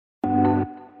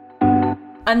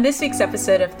On this week's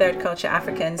episode of Third Culture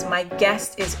Africans, my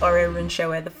guest is Ore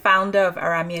Runshowe, the founder of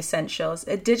Arami Essentials,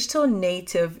 a digital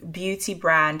native beauty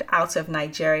brand out of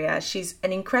Nigeria. She's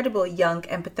an incredible young,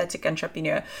 empathetic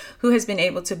entrepreneur who has been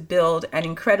able to build an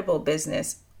incredible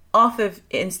business off of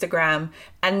Instagram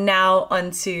and now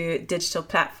onto digital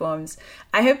platforms.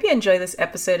 I hope you enjoy this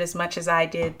episode as much as I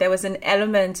did. There was an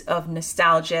element of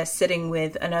nostalgia sitting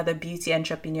with another beauty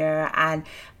entrepreneur and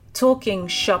talking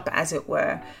shop, as it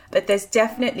were. But there's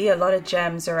definitely a lot of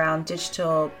gems around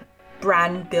digital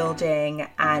brand building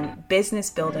and business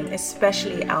building,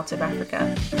 especially out of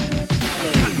Africa.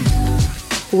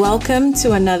 Welcome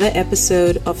to another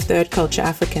episode of Third Culture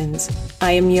Africans.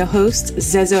 I am your host,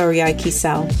 Zeza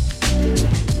Oriaiki-Sal.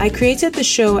 I created the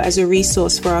show as a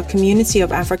resource for our community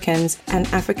of Africans and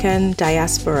African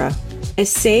diaspora. A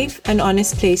safe and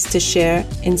honest place to share,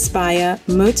 inspire,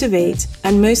 motivate,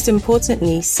 and most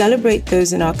importantly, celebrate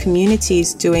those in our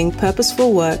communities doing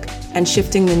purposeful work and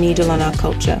shifting the needle on our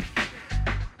culture.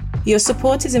 Your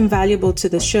support is invaluable to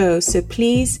the show, so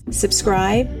please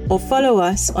subscribe or follow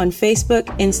us on Facebook,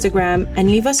 Instagram, and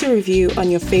leave us a review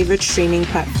on your favorite streaming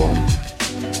platform.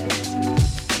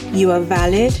 You are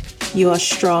valid, you are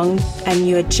strong, and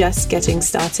you are just getting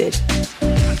started.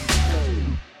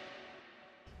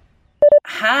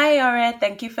 Hi, Ore.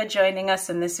 Thank you for joining us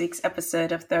in this week's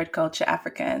episode of Third Culture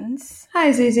Africans.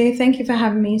 Hi, Zizi. Thank you for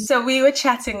having me. So we were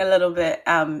chatting a little bit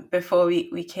before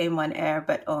we came on air,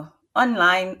 but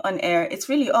online, on air, it's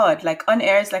really odd. Like on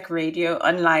air is like radio.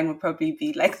 Online would probably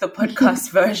be like the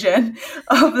podcast version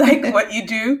of like what you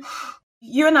do.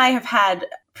 You and I have had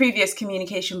previous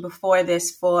communication before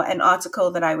this for an article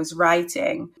that I was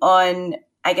writing on,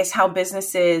 I guess, how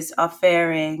businesses are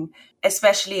faring,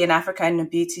 especially in Africa in the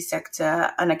beauty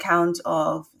sector, on account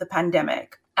of the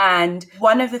pandemic. And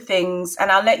one of the things,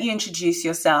 and I'll let you introduce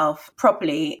yourself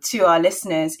properly to our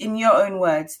listeners in your own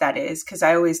words, that is, because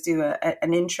I always do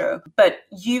an intro. But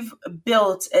you've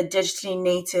built a digitally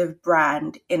native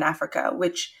brand in Africa,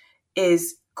 which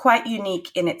is quite unique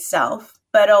in itself,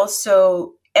 but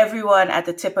also everyone at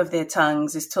the tip of their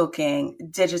tongues is talking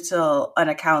digital on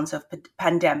account of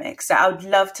pandemic. So I would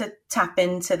love to tap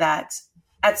into that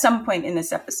at some point in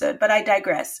this episode, but I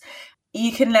digress.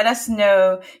 You can let us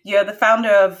know you're the founder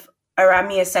of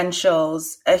Arami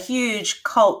Essentials, a huge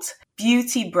cult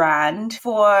beauty brand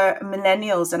for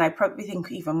millennials, and I probably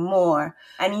think even more.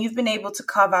 And you've been able to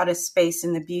carve out a space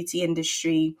in the beauty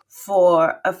industry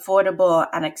for affordable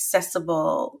and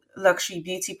accessible luxury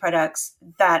beauty products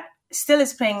that still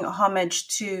is paying homage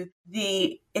to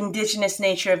the indigenous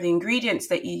nature of the ingredients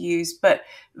that you use, but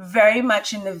very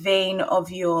much in the vein of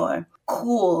your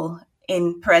cool,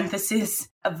 in parentheses,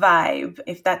 a vibe,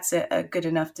 if that's a good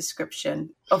enough description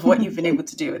of what you've been able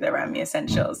to do with Arami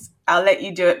Essentials. I'll let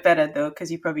you do it better though, because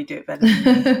you probably do it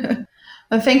better.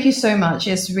 Well, thank you so much.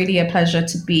 It's really a pleasure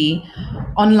to be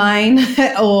online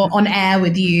or on air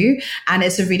with you. And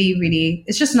it's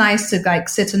it's just nice to like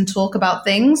sit and talk about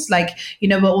things. Like, you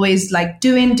know, we're always like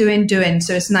doing.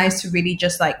 So it's nice to really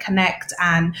just like connect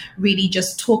and really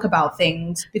just talk about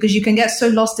things, because you can get so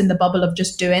lost in the bubble of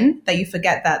just doing that you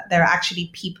forget that there are actually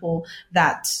people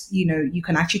that, you know, you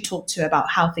can actually talk to about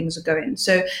how things are going.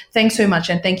 So thanks so much.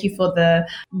 And thank you for the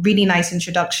really nice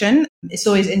introduction. It's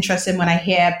always interesting when I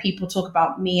hear people talk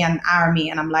about me and Arami,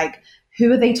 and I'm like,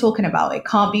 who are they talking about? It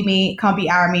can't be me, it can't be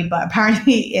Arami, but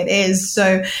apparently it is.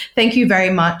 So thank you very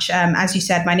much. As you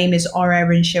said, my name is Ore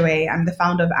Runshowe. I'm the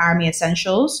founder of Arami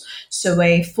Essentials, so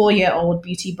a 4-year-old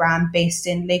beauty brand based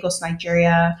in Lagos,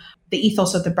 Nigeria. The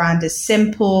ethos of the brand is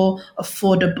simple,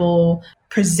 affordable,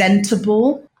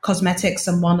 presentable cosmetics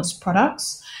and wellness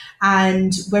products.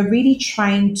 And we're really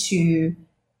trying to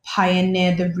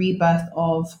pioneer the rebirth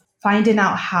of finding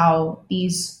out how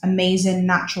these amazing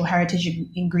natural heritage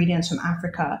ingredients from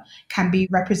Africa can be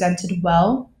represented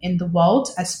well in the world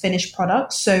as finished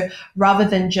products. So rather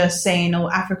than just saying, oh,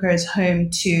 Africa is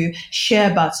home to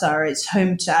shea butter, it's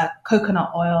home to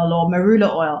coconut oil or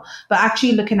marula oil, but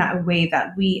actually looking at a way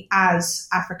that we as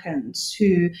Africans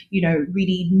who, you know,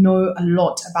 really know a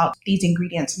lot about these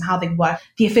ingredients and how they work,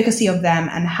 the efficacy of them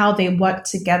and how they work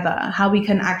together, how we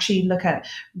can actually look at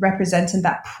representing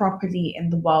that properly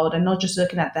in the world and not just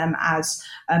looking at them as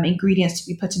ingredients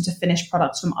to be put into finished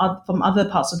products from other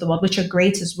parts of the world, which are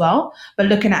great as well, but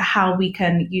looking at how we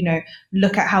can, you know,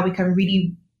 look at how we can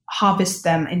really harvest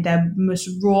them in their most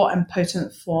raw and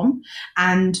potent form.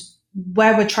 And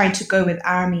where we're trying to go with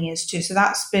Arami is too. So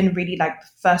that's been really like the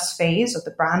first phase of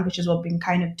the brand, which is what we've been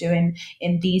kind of doing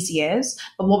in these years.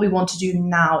 But what we want to do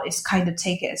now is kind of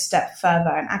take it a step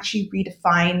further and actually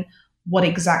redefine what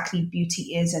exactly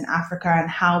beauty is in Africa and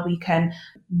how we can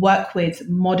work with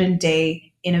modern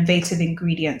day innovative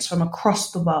ingredients from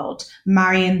across the world,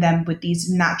 marrying them with these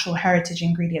natural heritage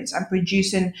ingredients and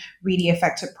producing really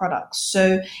effective products.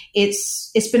 So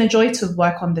it's been a joy to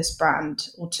work on this brand,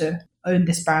 or to own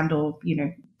this brand, or,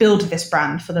 build this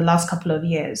brand for the last couple of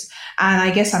years. And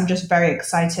I guess I'm just very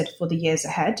excited for the years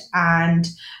ahead. And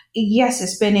yes,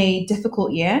 it's been a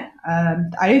difficult year.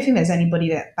 I don't think there's anybody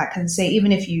that can say,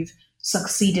 even if you've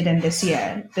succeeded in this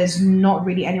year, there's not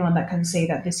really anyone that can say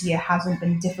that this year hasn't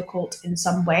been difficult in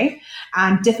some way.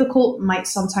 And difficult might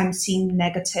sometimes seem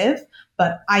negative,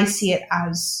 but I see it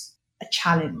as a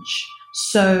challenge.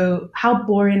 So how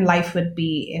boring life would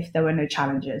be if there were no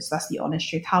challenges. That's the honest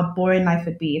truth. How boring life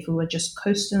would be if we were just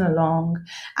coasting along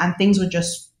and things were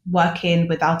just working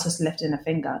without us lifting a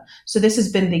finger. So this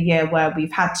has been the year where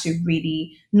we've had to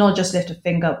really not just lift a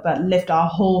finger, but lift our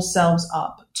whole selves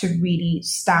up to really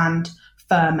stand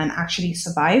firm and actually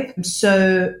survive.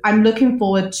 So I'm looking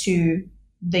forward to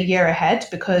the year ahead,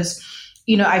 because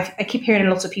I keep hearing a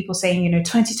lot of people saying,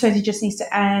 2020 just needs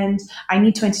to end. I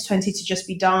need 2020 to just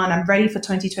be done. I'm ready for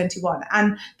 2021.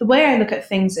 And the way I look at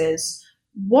things is,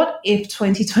 what if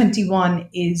 2021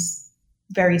 is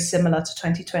very similar to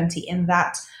 2020 in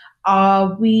that,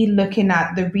 are we looking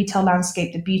at the retail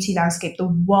landscape, the beauty landscape, the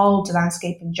world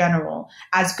landscape in general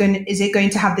is it going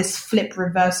to have this flip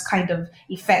reverse kind of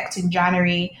effect in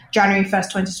January 1st,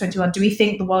 2021? Do we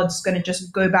think the world's going to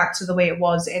just go back to the way it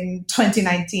was in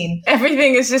 2019?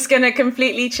 Everything is just going to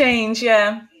completely change.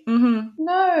 Yeah. Mm-hmm.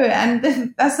 No,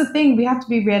 and that's the thing. We have to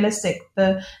be realistic.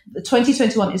 The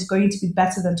 2021 is going to be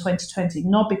better than 2020,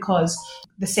 not because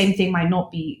the same thing might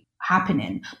not be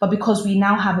happening, but because we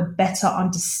now have a better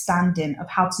understanding of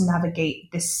how to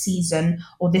navigate this season,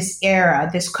 or this era,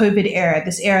 this COVID era,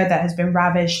 this era that has been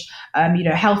ravaged,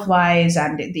 health-wise,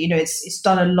 and it's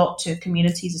done a lot to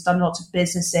communities, it's done a lot to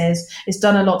businesses, it's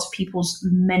done a lot to people's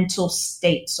mental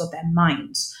states of their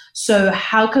minds. So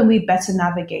how can we better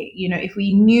navigate? If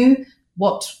we knew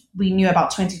what we knew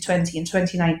about 2020 and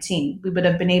 2019, we would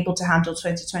have been able to handle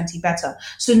 2020 better.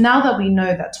 So now that we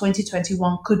know that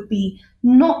 2021 could be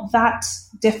not that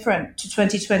different to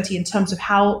 2020 in terms of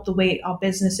how the way our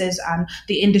businesses and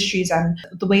the industries and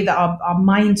the way that our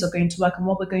minds are going to work and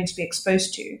what we're going to be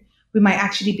exposed to, we might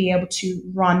actually be able to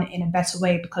run in a better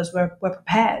way because we're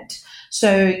prepared.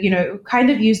 So, kind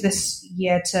of use this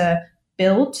year to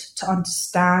build, to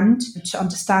understand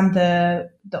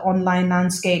the online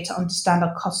landscape, to understand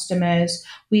our customers.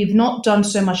 We've not done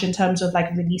so much in terms of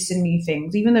releasing new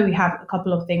things, even though we have a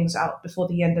couple of things out before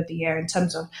the end of the year in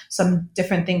terms of some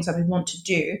different things that we want to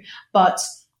do. But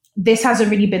this hasn't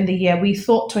really been the year. We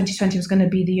thought 2020 was going to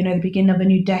be the beginning of a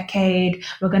new decade.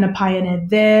 We're going to pioneer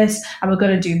this and we're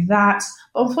going to do that.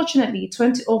 But unfortunately,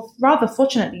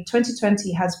 fortunately,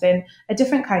 2020 has been a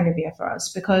different kind of year for us,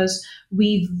 because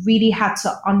we've really had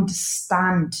to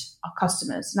understand our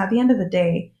customers. And at the end of the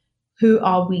day, who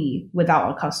are we without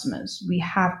our customers? We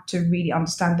have to really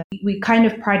understand that. We kind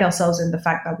of pride ourselves in the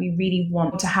fact that we really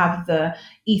want to have the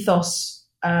ethos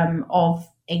of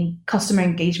customer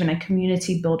engagement and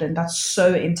community building that's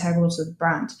so integral to the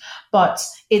brand. But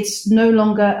it's no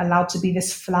longer allowed to be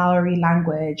this flowery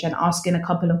language and asking a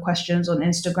couple of questions on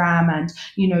Instagram and,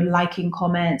 liking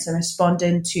comments and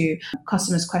responding to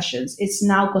customers' questions. It's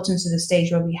now gotten to the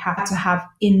stage where we have to have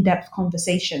in-depth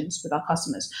conversations with our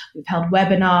customers. We've held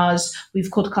webinars,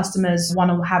 we've called customers,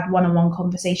 had one-on-one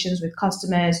conversations with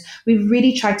customers. We've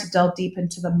really tried to delve deep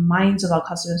into the minds of our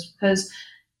customers, because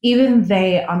even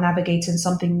they are navigating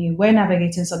something new. We're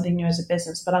navigating something new as a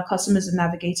business, but our customers are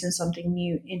navigating something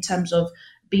new in terms of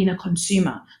being a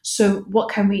consumer. So what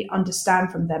can we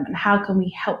understand from them, and how can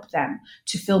we help them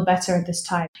to feel better at this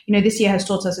time? This year has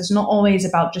taught us it's not always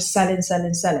about just selling.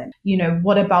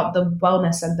 What about the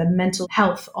wellness and the mental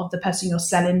health of the person you're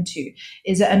selling to?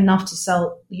 Is it enough to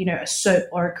sell, a soap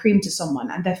or a cream to someone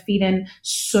and they're feeling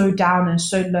so down and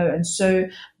so low and so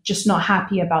just not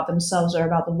happy about themselves or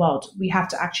about the world? We have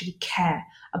to actually care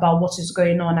about what is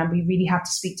going on, and we really have to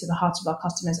speak to the heart of our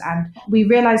customers. And we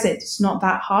realize it's not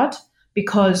that hard,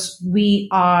 because we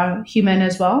are human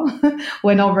as well.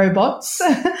 We're not robots.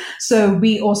 So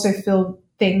we also feel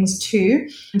things too.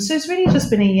 And so it's really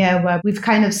just been a year where we've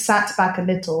kind of sat back a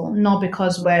little, not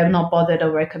because we're not bothered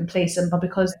or we're complacent, but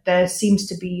because there seems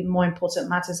to be more important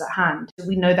matters at hand.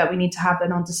 We know that we need to have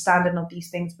an understanding of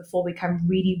these things before we can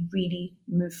really, really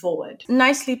move forward.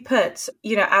 Nicely put.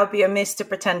 I'll be amiss to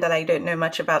pretend that I don't know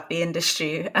much about the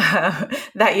industry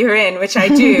that you're in, which I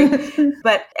do.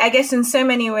 But I guess in so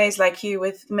many ways, like you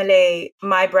with Malay,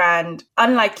 my brand,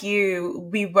 unlike you,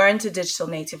 we weren't a digital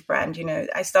native brand.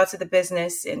 I started the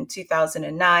business in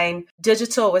 2009.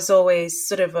 Digital was always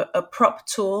sort of a prop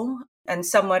tool and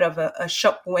somewhat of a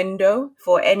shop window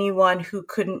for anyone who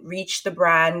couldn't reach the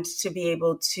brand to be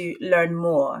able to learn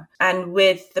more. And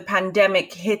with the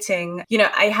pandemic hitting,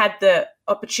 I had the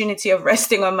opportunity of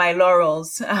resting on my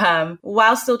laurels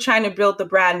while still trying to build the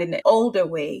brand in an older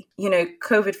way.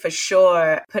 COVID for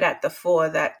sure put at the fore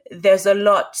that there's a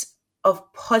lot of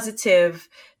positive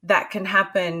that can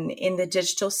happen in the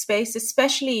digital space,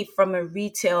 especially from a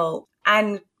retail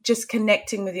and just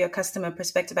connecting with your customer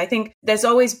perspective. I think there's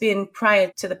always been,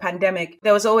 prior to the pandemic,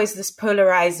 there was always this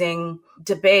polarizing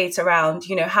debate around,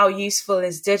 how useful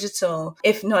is digital,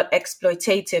 if not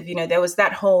exploitative. There was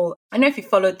that whole, I don't know if you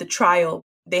followed the trial.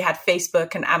 They had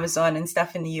Facebook and Amazon and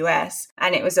stuff in the US,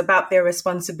 and it was about their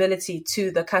responsibility to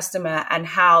the customer and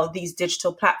how these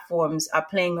digital platforms are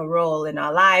playing a role in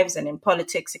our lives and in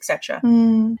politics, etc.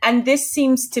 And this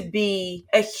seems to be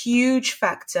a huge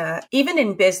factor, even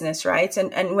in business, right?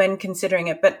 And when considering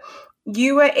it, but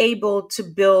you were able to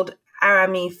build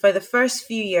Arami for the first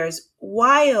few years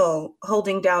while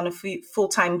holding down a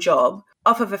full-time job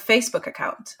off of a Facebook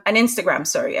account, an Instagram,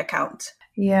 account.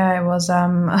 Yeah, it was,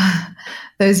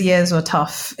 those years were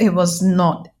tough. It was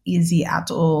not easy at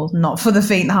all, not for the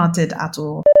faint-hearted at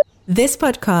all. This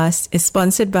podcast is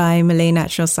sponsored by Malay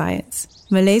Natural Science.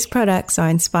 Malay's products are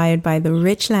inspired by the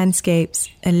rich landscapes,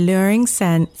 alluring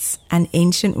scents, and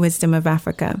ancient wisdom of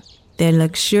Africa. Their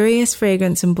luxurious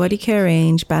fragrance and body care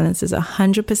range balances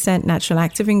 100% natural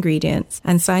active ingredients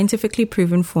and scientifically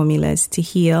proven formulas to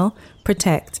heal,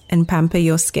 protect, and pamper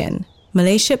your skin.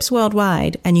 Malay ships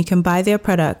worldwide, and you can buy their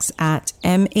products at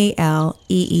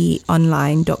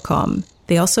maleeonline.com.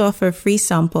 They also offer a free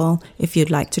sample if you'd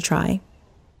like to try.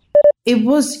 It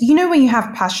was, when you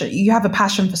have a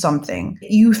passion for something,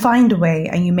 you find a way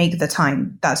and you make the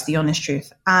time. That's the honest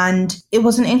truth. And it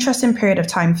was an interesting period of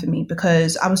time for me,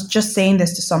 because I was just saying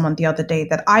this to someone the other day,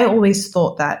 that I always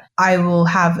thought that I will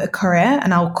have a career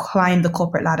and I'll climb the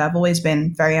corporate ladder. I've always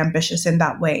been very ambitious in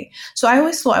that way. So I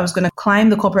always thought I was going to climb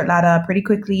the corporate ladder pretty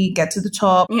quickly, get to the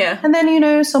top. Yeah. And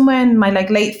then, somewhere in my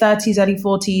late 30s, early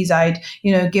 40s, I'd,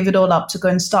 give it all up to go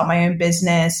and start my own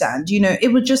business. And,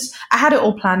 it would just, I had it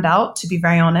all planned out, to be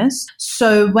very honest.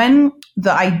 So when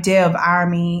the idea of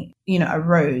Arami,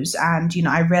 arose, and,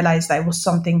 I realized that it was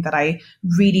something that I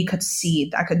really could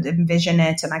see, I could envision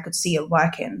it and I could see it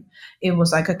working. It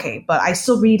was like, okay, but I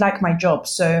still really like my job.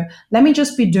 So let me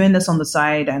just be doing this on the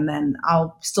side, and then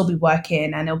I'll still be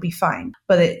working and it'll be fine.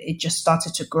 But it just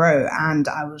started to grow, and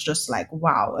I was just like,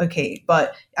 wow, okay.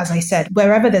 But as I said,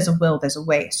 wherever there's a will, there's a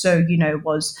way. So, it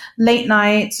was late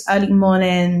nights, early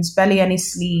mornings, barely any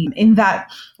sleep. In that,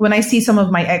 when I see some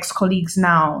of my ex-colleagues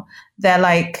now, they're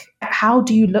like, how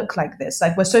do you look like this?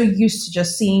 Like, we're so used to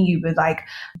just seeing you with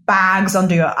bags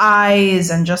under your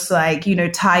eyes and just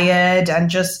tired, and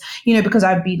just, because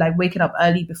I'd be waking up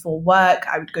early before work.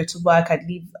 I would go to work. I'd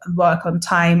leave work on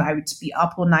time. I would be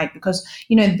up all night because,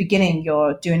 in the beginning,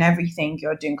 you're doing everything.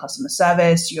 You're doing customer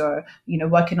service. You're,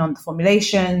 working on the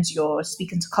formulations. You're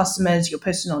speaking to customers. You're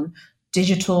posting on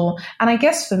digital. And I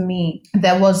guess for me,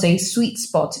 there was a sweet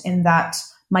spot in that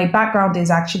my background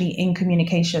is actually in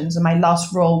communications, and my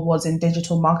last role was in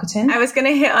digital marketing. I was going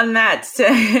to hit on that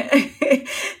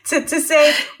to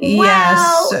say,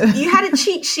 wow, yes. You had a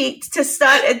cheat sheet to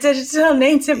start a digital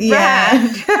native brand.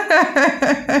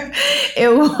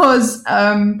 It was,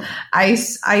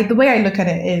 the way I look at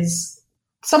it is,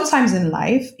 sometimes in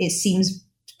life, it seems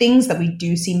things that we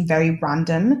do seem very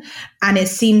random, and it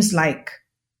seems like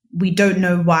we don't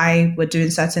know why we're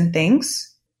doing certain things.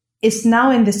 It's now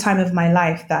in this time of my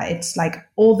life that it's like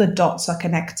all the dots are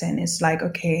connecting. It's like,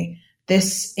 okay,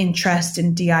 this interest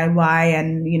in DIY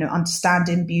and,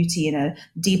 understanding beauty in a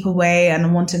deeper way,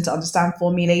 and wanting to understand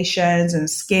formulations and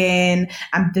skin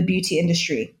and the beauty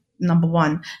industry, number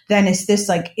one. Then it's this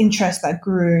interest that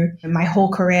grew in my whole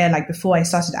career, before I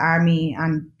started Arami,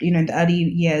 and, in the early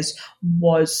years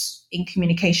was in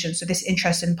communication. So this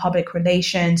interest in public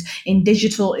relations, in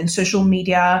digital, in social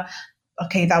media.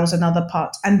 Okay, that was another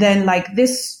part. And then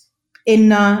this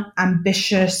inner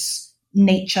ambitious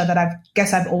nature that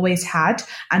I've always had,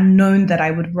 and known that I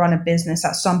would run a business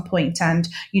at some point, and,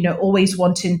 always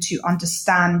wanting to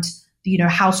understand,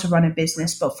 how to run a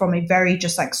business, but from a very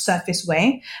just surface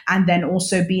way. And then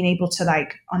also being able to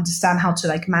understand how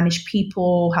to manage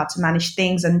people, how to manage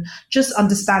things, and just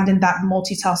understanding that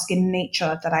multitasking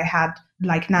nature that I had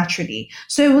naturally.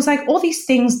 So it was all these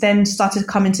things then started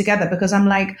coming together, because I'm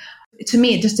to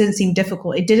me, it just didn't seem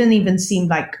difficult. It didn't even seem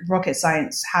like rocket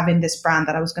science having this brand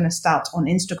that I was going to start on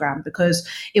Instagram, because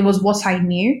it was what I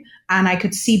knew. And I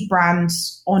could see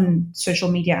brands on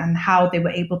social media and how they were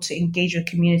able to engage with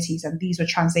communities. And these were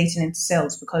translating into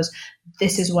sales, because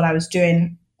this is what I was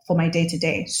doing for my day to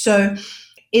day. So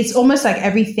it's almost like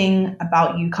everything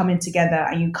about you coming together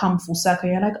and you come full circle.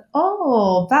 You're like,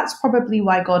 oh, that's probably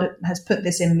why God has put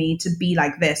this in me to be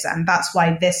like this. And that's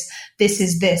why this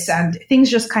is this. And things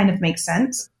just kind of make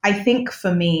sense. I think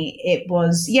for me, it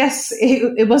was, yes,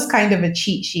 it was kind of a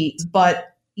cheat sheet, but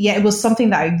yeah, it was something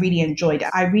that I really enjoyed.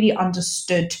 I really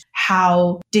understood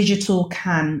how digital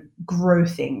can grow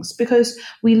things because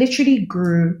we literally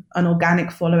grew an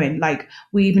organic following. Like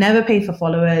we've never paid for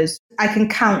followers. I can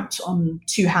count on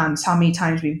two hands how many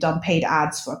times we've done paid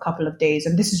ads for a couple of days.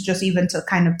 And this is just even to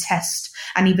kind of test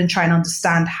and even try and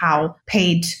understand how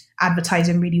paid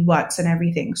advertising really works and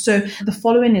everything. So the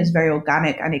following is very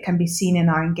organic and it can be seen in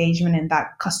our engagement in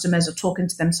that customers are talking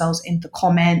to themselves in the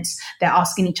comments. They're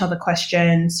asking each other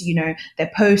questions,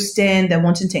 they're posting, they're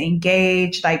wanting to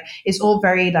engage. Like it's all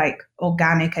very like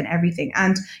organic and everything.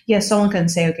 And yes, someone can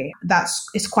say, okay,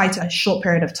 it's quite a short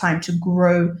period of time to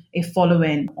grow a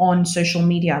following on social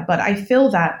media. But I feel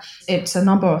that it's a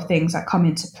number of things that come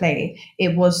into play.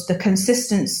 It was the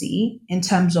consistency in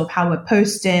terms of how we're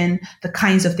posting, the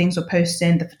kinds of things we're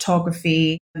posting, the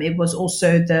photography. It was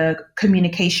also the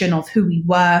communication of who we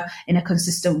were in a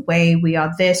consistent way. We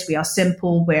are this, we are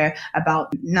simple, we're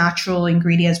about natural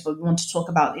ingredients, but we want to talk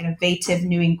about innovative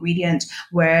new ingredients.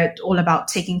 We're all about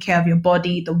taking care of your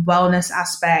body, the wellness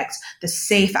aspect, the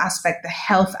safe aspect, the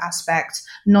health aspect,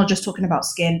 not just talking about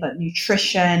skin, but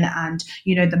nutrition and,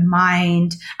 the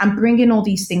mind, and bringing all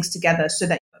these things together so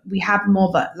that we have more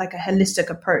of a holistic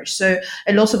approach. So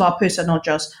a lot of our posts are not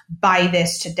just buy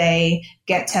this today,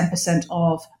 get 10%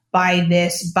 off, buy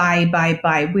this,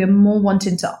 buy. We're more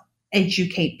wanting to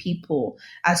educate people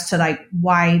as to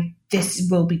why this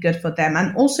will be good for them.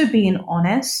 And also being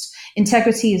honest.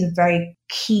 Integrity is a very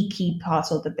key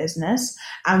part of the business,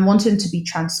 and wanting to be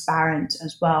transparent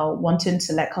as well, wanting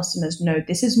to let customers know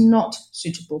this is not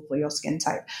suitable for your skin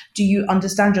type. Do you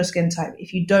understand your skin type?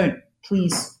 If you don't,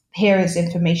 please, here is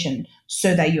information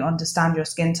so that you understand your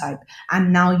skin type.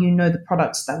 And now you know the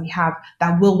products that we have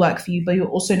that will work for you, but you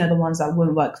also know the ones that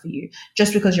won't work for you.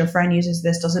 Just because your friend uses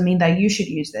this doesn't mean that you should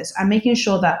use this. And making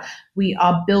sure that we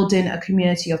are building a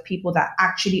community of people that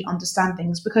actually understand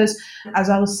things. Because as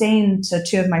I was saying to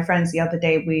two of my friends the other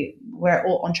day, we're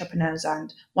all entrepreneurs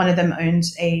and one of them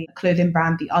owns a clothing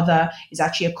brand. The other is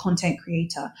actually a content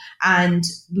creator. And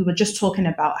we were just talking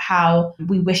about how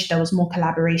we wish there was more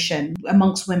collaboration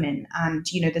amongst women. And,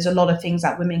 there's a lot of things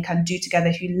that women can do together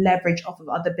if you leverage off of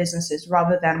other businesses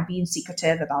rather than being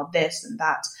secretive about this and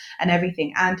that and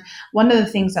everything. And one of the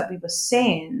things that we were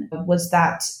saying was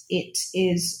that it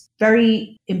is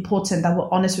very important that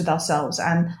we're honest with ourselves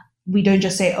and we don't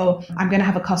just say, oh, I'm going to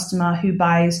have a customer who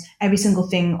buys every single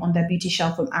thing on their beauty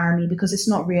shelf from Arami, because it's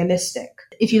not realistic.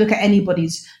 If you look at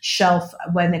anybody's shelf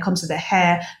when it comes to their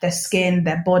hair, their skin,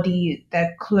 their body,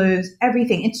 their clothes,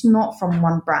 everything, it's not from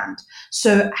one brand.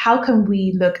 So how can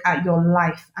we look at your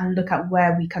life and look at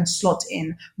where we can slot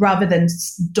in rather than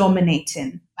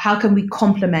dominating? How can we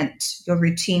complement your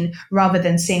routine rather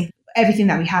than saying, everything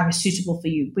that we have is suitable for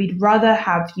you? We'd rather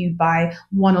have you buy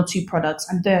one or two products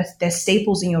and they're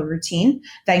staples in your routine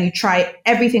than you try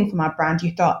everything from our brand.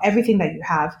 You thought everything that you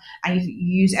have and you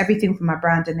use everything from our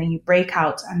brand and then you break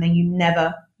out and then you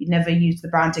never use the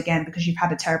brand again because you've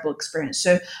had a terrible experience.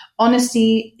 So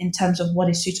honesty in terms of what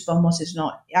is suitable and what is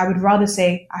not. I would rather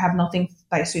say I have nothing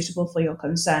that is suitable for your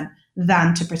concern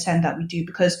than to pretend that we do.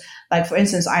 Because for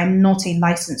instance, I'm not a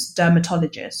licensed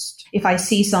dermatologist. If I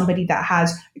see somebody that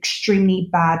has extremely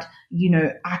bad,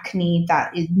 acne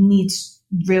that it needs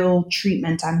real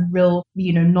treatment and real,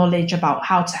 knowledge about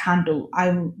how to handle,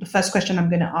 the first question I'm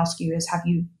going to ask you is, have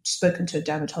you spoken to a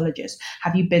dermatologist?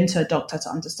 Have you been to a doctor to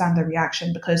understand the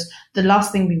reaction? Because the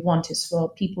last thing we want is for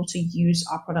people to use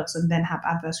our products and then have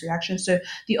adverse reactions. So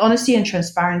the honesty and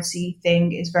transparency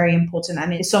thing is very important.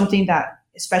 And it's something that,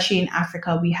 especially in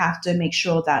Africa, we have to make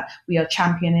sure that we are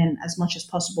championing as much as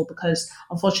possible, because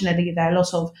unfortunately there are a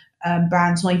lot of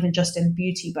brands, not even just in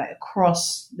beauty, but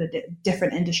across the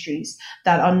different industries,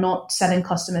 that are not selling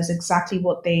customers exactly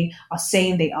what they are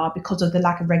saying they are because of the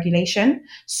lack of regulation.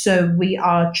 So we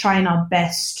are trying our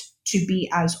best to be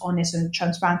as honest and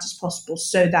transparent as possible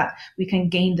so that we can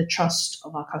gain the trust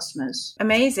of our customers.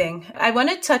 Amazing. I want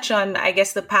to touch on,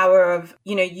 the power of,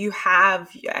 you have,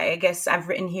 I've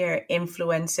written here,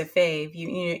 influencer fave.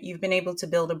 You've been able to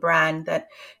build a brand that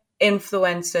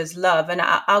influencers love. And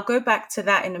I'll go back to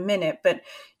that in a minute. But,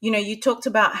 you talked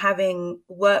about having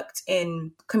worked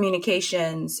in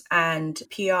communications and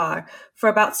PR for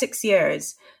about 6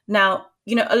 years. Now,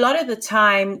 a lot of the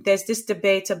time there's this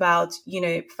debate about,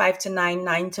 5 to 9,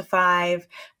 9 to 5.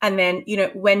 And then,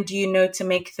 when do you know to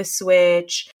make the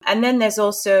switch? And then there's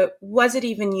also, was it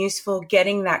even useful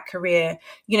getting that career?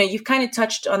 You've kind of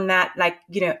touched on that, like,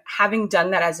 having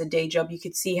done that as a day job, you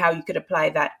could see how you could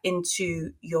apply that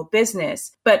into your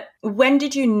business. But when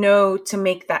did you know to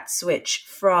make that switch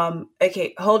from,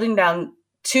 okay, holding down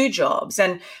 2 jobs?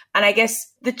 And I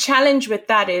guess the challenge with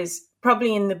that is,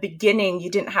 probably in the beginning, you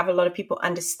didn't have a lot of people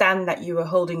understand that you were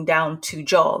holding down 2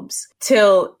 jobs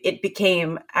till it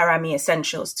became Arami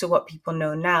Essentials to what people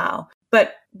know now.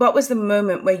 But what was the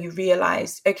moment where you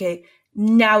realized, okay,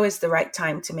 now is the right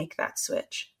time to make that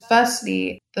switch?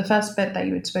 Firstly, the first bit that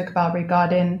you spoke about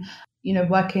regarding,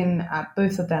 working at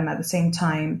both of them at the same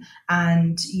time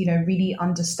and, really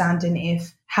understanding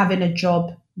if having a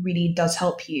job really does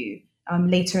help you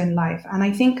later in life. And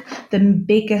I think the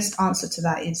biggest answer to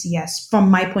that is yes, from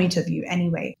my point of view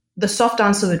anyway. The soft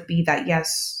answer would be that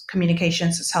yes,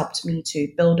 communications has helped me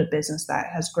to build a business that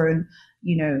has grown,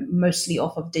 mostly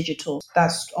off of digital.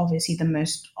 That's obviously the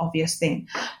most obvious thing.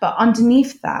 But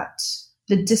underneath that,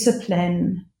 the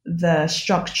discipline, the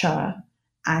structure,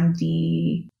 and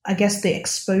the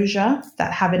exposure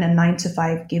that having a 9 to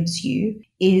 5 gives you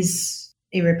is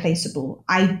irreplaceable.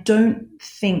 I don't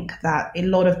think that a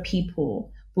lot of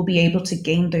people will be able to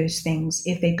gain those things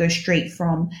if they go straight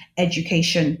from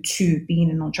education to being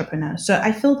an entrepreneur. So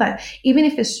I feel that even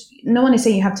if no one is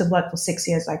saying you have to work for 6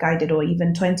 years like I did, or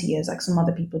even 20 years like some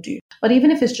other people do, but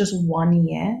even if it's just 1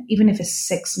 year, even if it's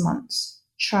 6 months,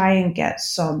 try and get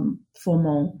some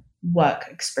formal work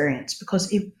experience,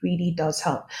 because it really does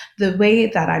help. The way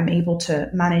that I'm able to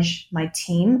manage my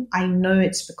team, I know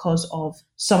it's because of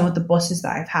some of the bosses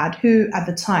that I've had who at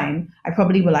the time I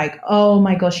probably were like, oh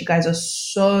my gosh, you guys are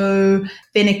so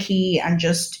finicky and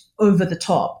just over the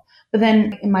top. But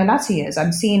then in my latter years,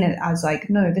 I'm seeing it as like,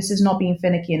 no, this is not being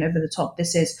finicky and over the top.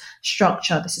 This is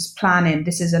structure. This is planning.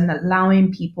 This is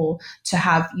allowing people to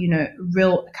have,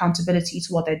 real accountability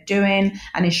to what they're doing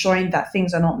and ensuring that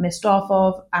things are not missed off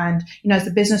of. And, as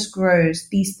the business grows,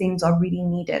 these things are really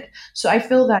needed. So I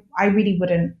feel that I really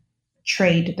wouldn't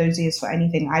trade those years for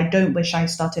anything. I don't wish I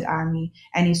started Arami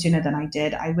any sooner than I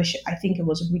did. I think it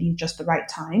was really just the right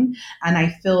time. And I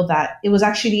feel that it was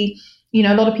actually,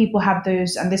 a lot of people have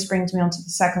those, and this brings me on to the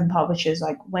second part, which is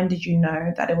like, when did you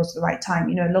know that it was the right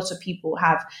time? Lots of people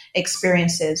have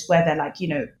experiences where they're like,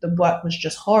 the work was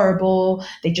just horrible.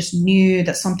 They just knew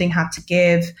that something had to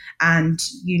give, and,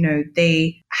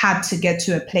 they had to get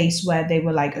to a place where they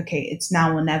were like, okay, it's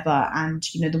now or never. And,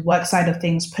 the work side of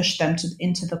things pushed them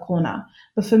into the corner.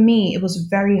 But for me, it was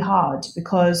very hard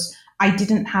because I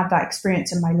didn't have that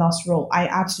experience in my last role. I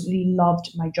absolutely loved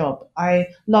my job. I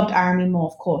loved Arami more,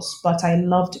 of course, but I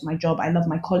loved my job. I loved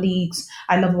my colleagues.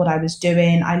 I loved what I was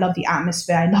doing. I loved the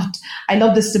atmosphere. I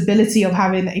loved the stability of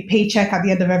having a paycheck at the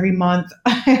end of every month.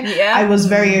 Yeah. I was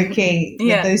very okay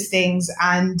with those things.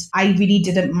 And I really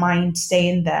didn't mind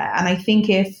staying there. And I think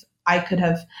if I could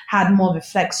have had more of a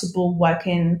flexible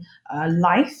working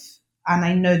life, and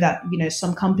I know that,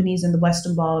 some companies in the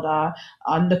Western world are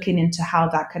looking into how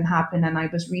that can happen. And I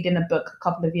was reading a book a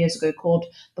couple of years ago called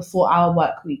The 4-Hour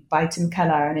Work Week by Tim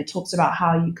Keller. And it talks about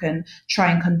how you can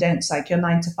try and condense like your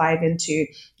 9 to 5 into,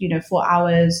 4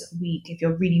 hours a week if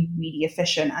you're really, really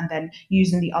efficient, and then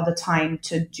using the other time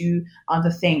to do other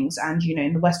things. And,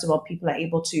 in the Western world, people are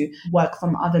able to work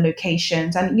from other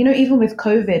locations. And, even with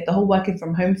COVID, the whole working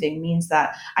from home thing means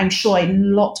that I'm sure a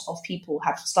lot of people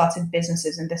have started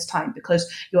businesses in this time,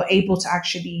 because you're able to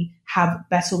actually have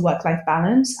better work-life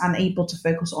balance and able to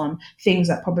focus on things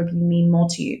that probably mean more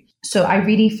to you. So I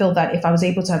really feel that if I was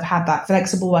able to have had that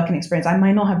flexible working experience, I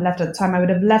might not have left at the time. I would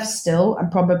have left still,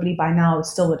 and probably by now I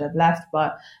still would have left,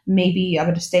 but maybe I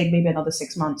would have stayed maybe another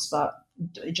 6 months, but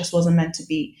it just wasn't meant to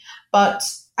be. But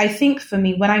I think for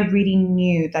me, when I really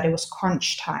knew that it was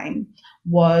crunch time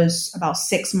was about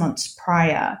 6 months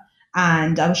prior.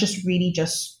 And I was just really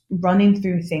just running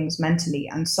through things mentally,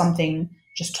 and something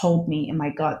just told me in my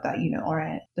gut that, all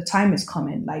right, the time is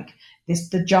coming. Like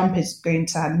the jump is going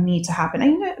to need to happen.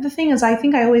 And the thing is, I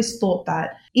think I always thought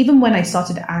that even when I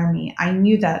started Arami, I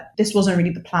knew that this wasn't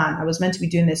really the plan. I was meant to be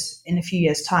doing this in a few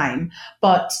years' time,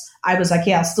 but I was like,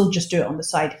 yeah, I'll still just do it on the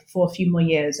side for a few more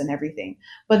years and everything.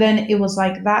 But then it was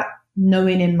like that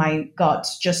knowing in my gut,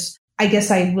 just, I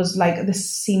guess I was like, this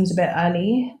seems a bit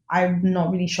early. I'm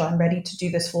not really sure I'm ready to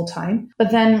do this full time.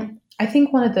 But then I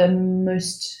think one of the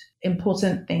most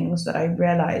important things that I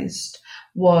realized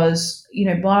was,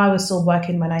 while I was still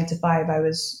working my 9 to 5, I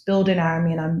was building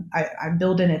Army, and I'm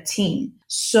building a team.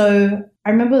 So I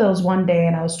remember there was one day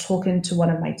and I was talking to one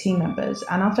of my team members,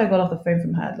 and after I got off the phone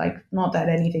from her, like, not that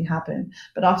anything happened,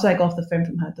 but after I got off the phone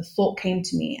from her, the thought came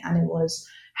to me, and it was,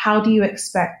 how do you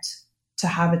expect to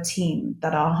have a team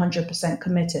that are 100%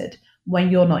 committed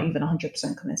when you're not even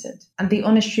 100% committed? And the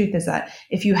honest truth is that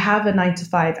if you have a 9 to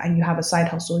 5 and you have a side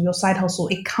hustle, your side hustle,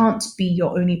 it can't be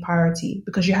your only priority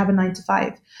because you have a 9 to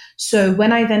 5. So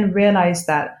when I then realized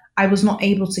that I was not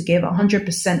able to give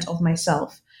 100% of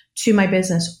myself to my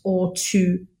business or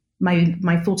to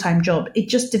my full-time job, it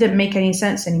just didn't make any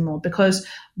sense anymore, because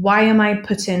why am I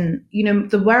putting,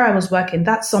 where I was working,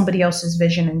 that's somebody else's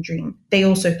vision and dream. They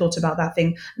also thought about that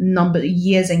thing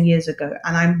years and years ago,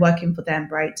 and I'm working for them,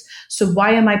 right? So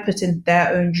why am I putting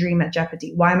their own dream at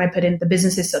jeopardy? Why am I putting the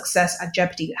business's success at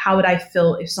jeopardy? How would I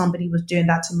feel if somebody was doing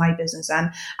that to my business?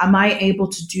 And am I able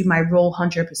to do my role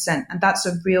 100%? And that's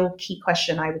a real key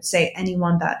question. I would say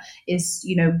anyone that is,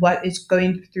 what is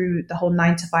going through the whole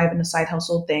 9 to 5 and the side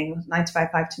hustle thing, 9 to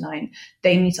 5, 5 to 9,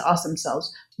 they need to ask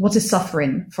themselves, what is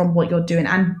suffering from what you're doing?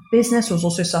 And business was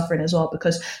also suffering as well,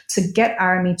 because to get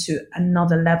Arami to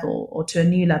another level or to a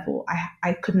new level,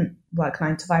 I couldn't work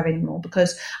 9 to 5 anymore,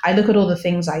 because I look at all the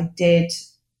things I did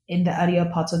in the earlier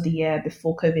parts of the year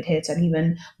before COVID hit, and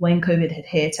even when COVID had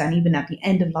hit, and even at the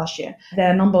end of last year. There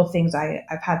are a number of things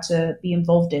I've had to be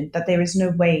involved in that there is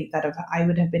no way that I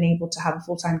would have been able to have a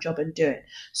full-time job and do it.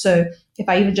 So if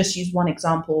I even just use one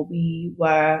example, we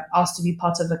were asked to be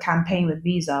part of a campaign with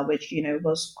Visa, which,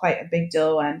 was quite a big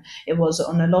deal, and it was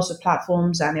on a lot of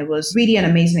platforms, and it was really an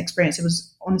amazing experience. It was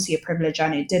honestly a privilege,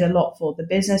 and it did a lot for the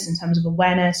business in terms of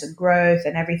awareness and growth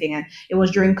and everything. And it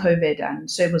was during COVID, and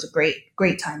so it was a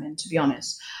great timing, to be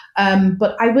honest.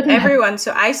 But I wouldn't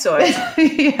so I saw it.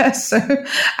 Yeah, so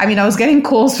I was getting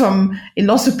calls from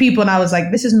lots of people, and I was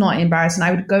like, this is not embarrassing.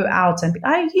 I would go out and be,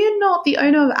 are you not the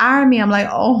owner of Arami? I'm like,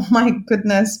 oh my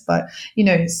goodness. But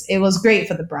it was great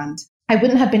for the brand. I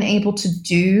wouldn't have been able to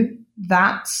do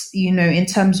that, in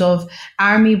terms of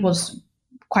Arami was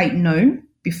quite known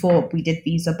before we did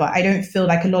Visa, but I don't feel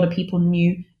like a lot of people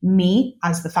knew me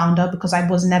as the founder, because I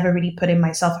was never really putting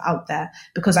myself out there,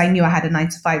 because I knew I had a 9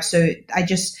 to 5. So I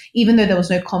just, even though there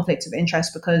was no conflict of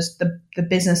interest, because the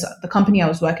business, the company I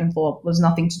was working for was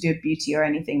nothing to do with beauty or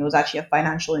anything. It was actually a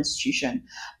financial institution.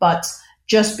 But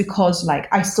just because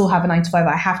I still have a 9 to 5,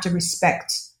 I have to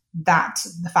respect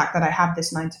the fact that I have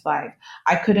this 9 to 5.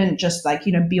 I couldn't just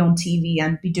be on TV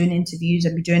and be doing interviews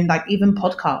and be doing even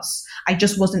podcasts. I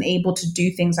just wasn't able to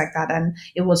do things like that. And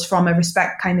it was from a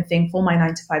respect kind of thing for my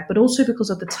 9 to 5, but also because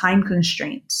of the time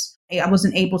constraints. I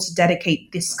wasn't able to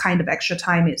dedicate this kind of extra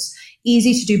time. It's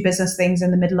easy to do business things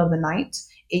in the middle of the night.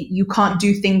 You can't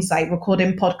do things like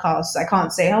recording podcasts. I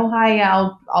can't say, oh, hi,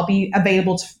 I'll be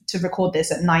available to record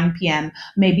this at 9 p.m.,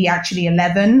 maybe actually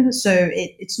 11. So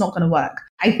it's not going to work.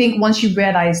 I think once you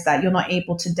realize that you're not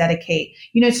able to dedicate,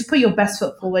 to put your best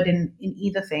foot forward in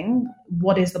either thing,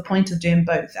 what is the point of doing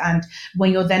both? And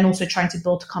when you're then also trying to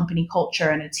build a company culture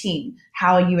and a team,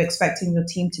 how are you expecting your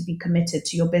team to be committed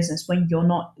to your business when you're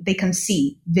not? They can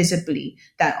see visibly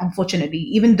that, unfortunately,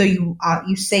 even though you're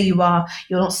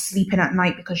not sleeping at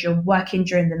night because you're working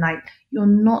during the night, you're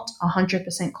not 100%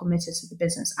 committed to the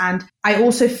business. And I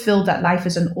also feel that life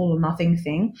is an all or nothing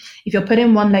thing. If you're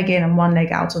putting one leg in and one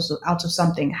leg out of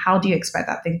something, how do you expect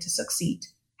that thing to succeed?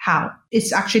 How?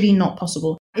 It's actually not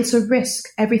possible. It's a risk.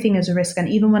 Everything is a risk. And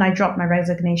even when I dropped my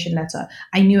resignation letter,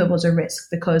 I knew it was a risk,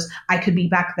 because I could be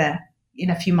back there in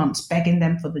a few months begging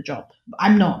them for the job.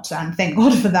 I'm not, and thank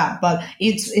God for that, but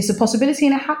it's a possibility,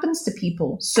 and it happens to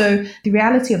people. So the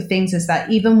reality of things is that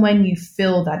even when you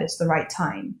feel that it's the right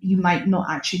time, you might not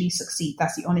actually succeed.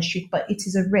 That's the honest truth, but it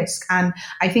is a risk. And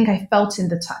I think I felt at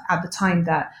the time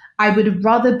that I would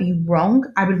rather be wrong.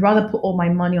 I would rather put all my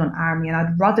money on Arami, and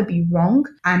I'd rather be wrong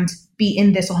and be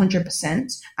in this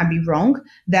 100% and be wrong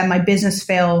than my business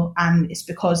fail, and it's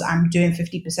because I'm doing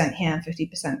 50% here and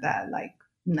 50% there.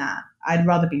 Nah, I'd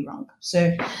rather be wrong.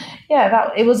 So yeah,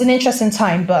 it was an interesting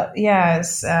time, but yeah,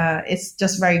 it's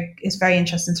very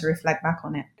interesting to reflect back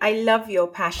on it. I love your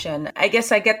passion. I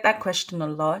guess I get that question a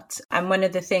lot. And one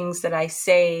of the things that I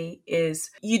say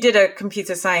is, you did a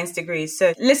computer science degree.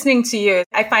 So listening to you,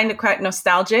 I find it quite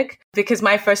nostalgic, because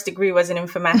my first degree was in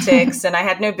informatics and I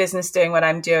had no business doing what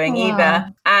I'm doing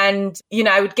either. And,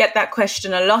 I would get that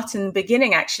question a lot in the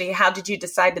beginning, actually. How did you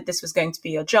decide that this was going to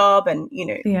be your job? And,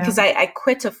 because I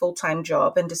quit a full-time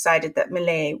job and decided that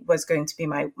Malay was going to be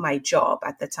my job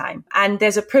at the time. And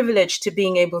there's a privilege to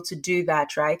being able to do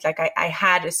that, right? I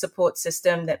had a support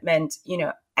system that meant,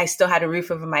 I still had a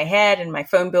roof over my head and my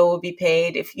phone bill would be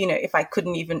paid if I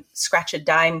couldn't even scratch a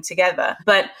dime together.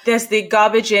 But there's the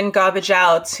garbage in, garbage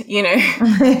out,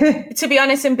 To be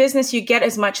honest, in business, you get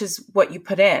as much as what you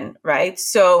put in, right?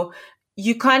 So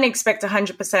you can't expect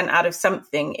 100% out of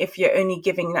something if you're only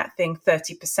giving that thing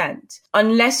 30%,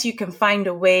 unless you can find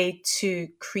a way to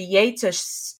create a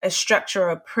structure or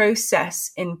a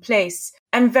process in place.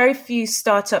 And very few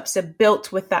startups are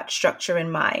built with that structure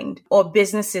in mind, or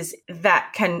businesses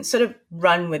that can sort of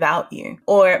run without you,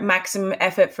 or maximum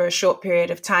effort for a short period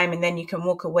of time and then you can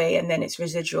walk away and then it's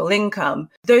residual income.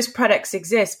 Those products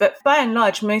exist, but by and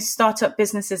large, most startup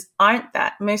businesses aren't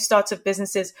that. Most startup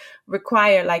businesses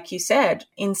require, like you said,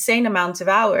 insane amounts of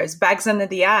hours, bags under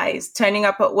the eyes, turning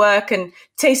up at work and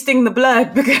tasting the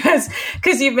blood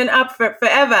because you've been up for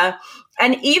forever.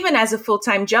 And even as a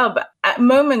full-time job, at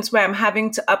moments where I'm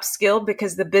having to upskill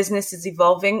because the business is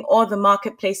evolving or the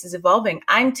marketplace is evolving,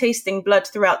 I'm tasting blood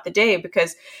throughout the day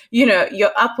because,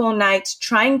 you're up all night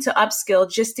trying to upskill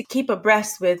just to keep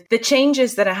abreast with the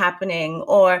changes that are happening.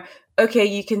 Or, okay,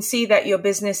 you can see that your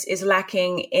business is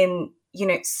lacking in,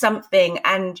 something,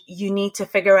 and you need to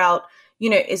figure out,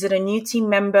 is it a new team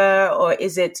member, or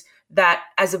is it that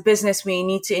as a business, we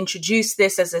need to introduce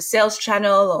this as a sales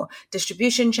channel or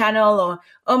distribution channel, or,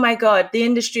 oh my God, the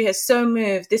industry has so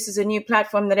moved. This is a new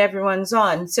platform that everyone's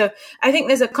on. So I think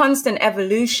there's a constant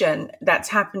evolution that's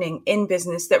happening in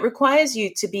business that requires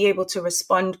you to be able to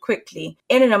respond quickly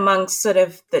in and amongst sort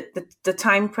of the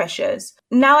time pressures.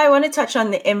 Now I want to touch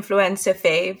on the influencer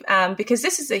fave, because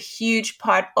this is a huge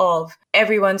part of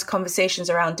everyone's conversations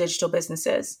around digital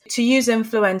businesses. To use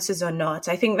influencers or not,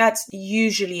 I think that's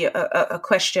usually a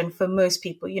question for most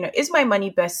people. Is my money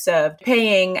best served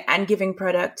paying and giving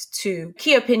product to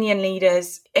key opinion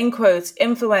leaders, in quotes,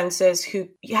 influencers who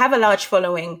have a large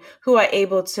following, who are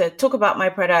able to talk about my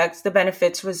products, the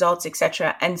benefits, results,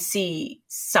 etc., and see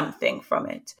something from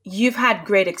it? You've had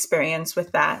great experience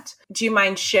with that. Do you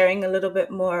mind sharing a little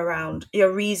bit more around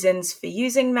your reasons for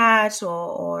using that,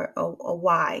 or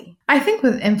why? I think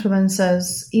with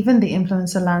influencers, even the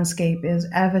influencer landscape is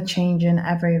ever changing,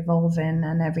 ever evolving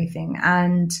and everything.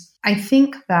 And I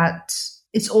think that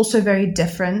it's also very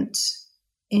different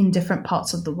in different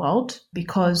parts of the world,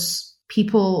 because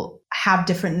people have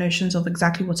different notions of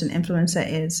exactly what an influencer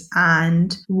is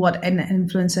and what an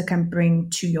influencer can bring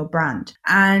to your brand.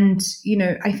 And,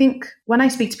 I think when I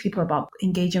speak to people about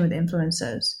engaging with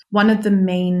influencers, one of the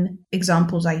main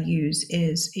examples I use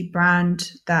is a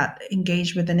brand that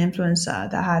engaged with an influencer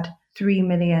that had 3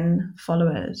 million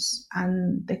followers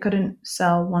and they couldn't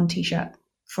sell one t-shirt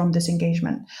from this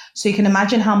engagement. So you can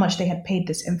imagine how much they had paid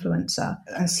this influencer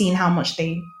and seen how much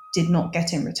they did not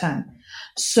get in return.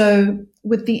 So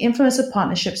with the influencer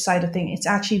partnership side of things, it's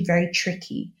actually very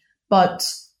tricky. But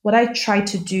what I try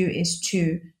to do is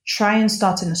to try and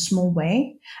start in a small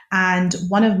way. And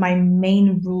one of my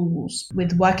main rules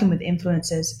with working with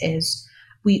influencers is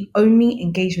we only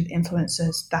engage with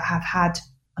influencers that have had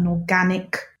an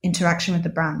organic interaction with the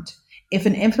brand. If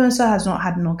an influencer has not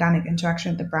had an organic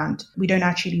interaction with the brand, we don't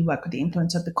actually work with the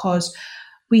influencer, because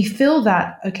we feel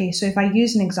that, okay, so if I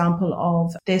use an example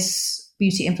of this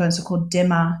beauty influencer called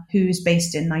Dima, who's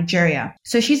based in Nigeria.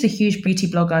 So she's a huge beauty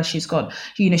blogger. She's got,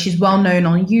 she's well known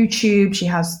on YouTube. She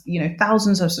has,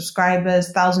 thousands of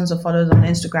subscribers, thousands of followers on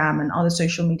Instagram and other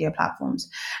social media platforms.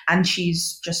 And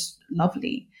she's just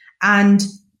lovely. And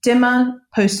Dima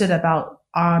posted about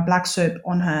our black soap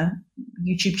on her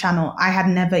YouTube channel. I had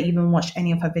never even watched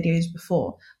any of her videos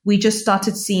before. We just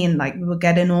started seeing, we were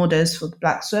getting orders for the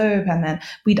black soap, and then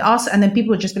we'd ask, and then people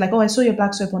would just be like, oh, I saw your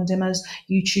black soap on Dima's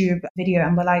YouTube video.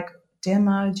 And we're like,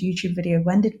 Dima's YouTube video,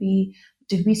 when did we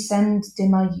send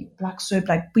Dima black soap?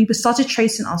 We started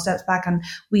tracing our steps back, and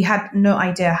we had no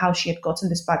idea how she had gotten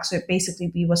this black soap.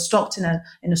 Basically, we were stopped in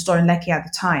a store in Lekki at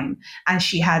the time, and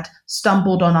she had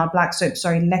stumbled on our black soap.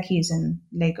 Sorry, Lekki is in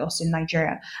Lagos in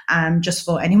Nigeria, just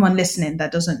for anyone listening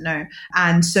that doesn't know.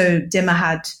 And so Dima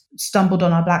had stumbled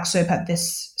on our black soap at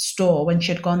this store when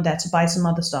she had gone there to buy some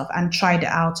other stuff, and tried it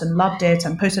out and loved it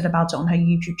and posted about it on her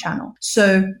YouTube channel.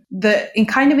 So the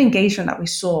kind of engagement that we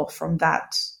saw from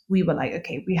that, we were like,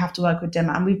 okay, we have to work with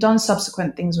Dima. And we've done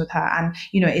subsequent things with her. And,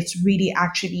 it's really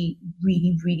actually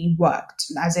really, really worked.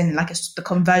 As in, the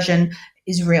conversion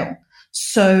is real.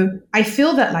 So I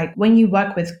feel that when you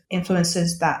work with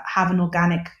influencers that have an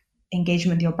organic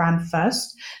engagement with your brand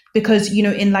first, because,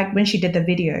 when she did the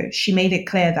video, she made it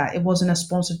clear that it wasn't a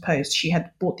sponsored post. She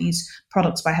had bought these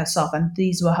products by herself, and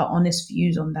these were her honest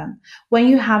views on them. When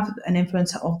you have an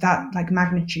influencer of that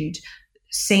magnitude,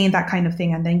 saying that kind of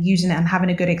thing and then using it and having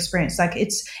a good experience. Like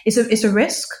it's a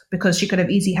risk, because she could have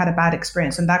easily had a bad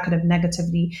experience and that could have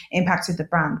negatively impacted the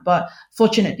brand. But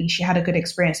fortunately, she had a good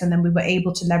experience, and then we were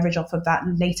able to leverage off of that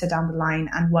later down the line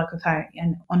and work with her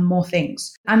and on more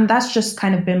things. And that's just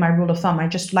kind of been my rule of thumb. I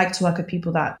just like to work with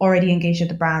people that already engage with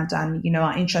the brand and,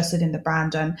 are interested in the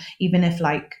brand. And even if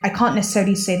like, I can't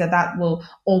necessarily say that that will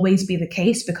always be the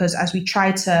case, because as we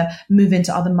try to move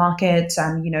into other markets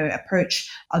and, approach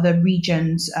other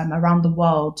regions around the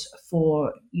world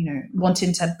for,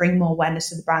 wanting to bring more awareness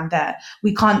to the brand there,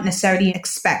 we can't necessarily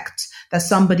expect that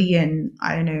somebody in,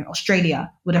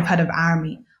 Australia would have heard of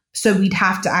Arami. So we'd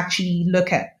have to actually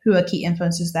look at who are key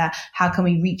influencers there, how can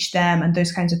we reach them, and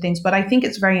those kinds of things. But I think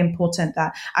it's very important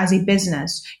that as a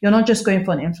business, you're not just going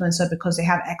for an influencer because they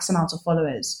have X amount of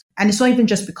followers. And it's not even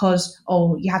just because,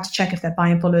 you have to check if they're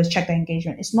buying followers, check their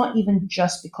engagement. It's not even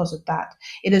just because of that.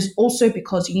 It is also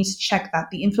because you need to check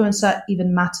that the influencer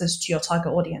even matters to your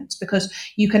target audience, because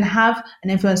you can have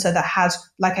an influencer that has,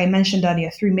 like I mentioned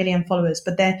earlier, 3 million followers,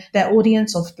 but their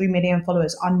audience of 3 million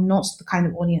followers are not the kind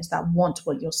of audience that want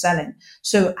what you're selling.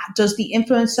 So does the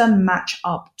influencer match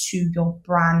up to your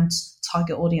brand's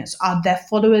target audience? Are their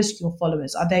followers your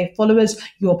followers? Are their followers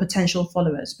your potential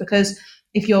followers? Because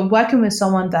if you're working with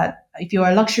someone if you're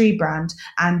a luxury brand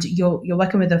and you're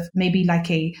working with maybe like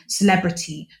a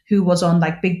celebrity who was on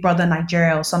like Big Brother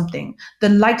Nigeria or something, the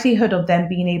likelihood of them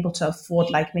being able to afford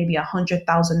like maybe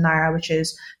 100,000 naira, which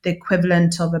is the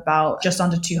equivalent of about just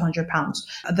under £200,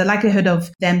 the likelihood of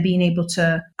them being able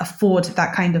to afford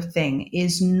that kind of thing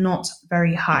is not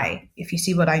very high, if you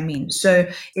see what I mean. So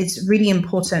it's really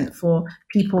important for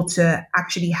people to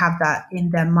actually have that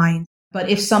in their mind. But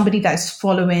if somebody that's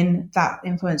following that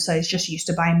influencer is just used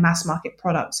to buying mass market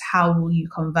products, how will you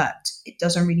convert? It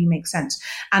doesn't really make sense.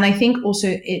 And I think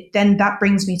also then that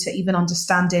brings me to even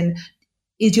understanding,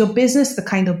 is your business the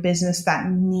kind of business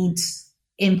that needs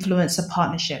influencer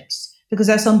partnerships? Because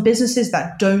there's some businesses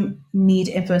that don't need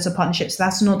influencer partnerships.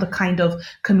 That's not the kind of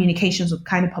communications or the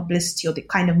kind of publicity or the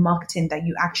kind of marketing that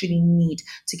you actually need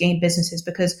to gain businesses.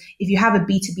 Because if you have a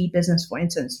B2B business, for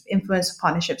instance, influencer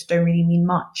partnerships don't really mean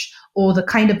much. Or the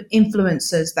kind of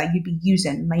influencers that you'd be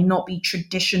using may not be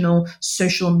traditional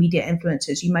social media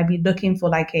influencers. You might be looking for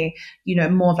like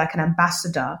more of like an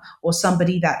ambassador or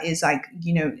somebody that is like,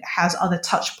 has other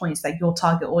touch points that your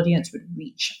target audience would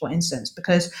reach, for instance.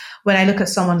 Because when I look at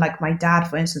someone like my dad,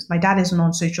 for instance, my dad isn't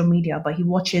on social media, but he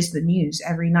watches the news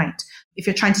every night. If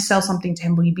you're trying to sell something to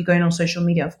him, will you be going on social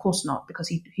media? Of course not, because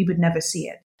he would never see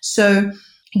it. So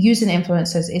using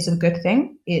influencers is a good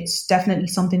thing. It's definitely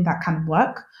something that can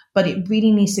work, but it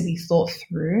really needs to be thought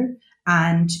through.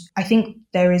 And I think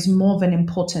there is more of an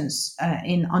importance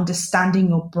in understanding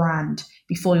your brand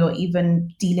before you're even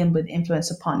dealing with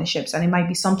influencer partnerships. And it might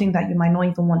be something that you might not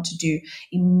even want to do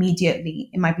immediately.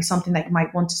 It might be something that you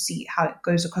might want to see how it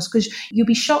goes across, because you'll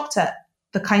be shocked at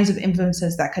the kinds of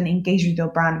influencers that can engage with your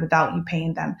brand without you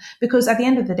paying them. Because at the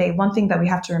end of the day, one thing that we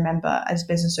have to remember as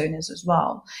business owners as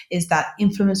well is that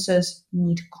influencers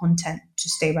need content to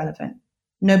stay relevant.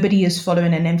 Nobody is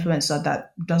following an influencer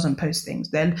that doesn't post things.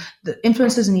 Then the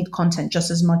influencers need content just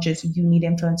as much as you need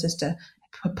influencers to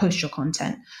post your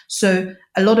content. So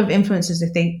a lot of influencers,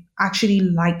 if they actually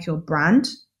like your brand,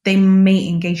 they may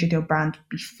engage with your brand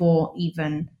before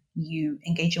even you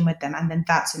engaging with them. And then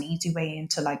that's an easy way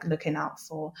into like looking out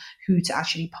for who to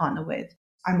actually partner with.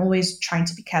 I'm always trying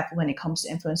to be careful when it comes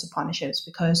to influencer partnerships,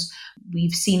 because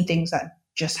we've seen things that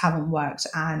just haven't worked.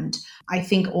 And I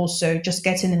think also just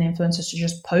getting an influencer to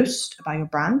just post about your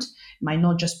brand might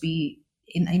not just be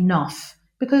enough,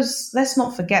 because let's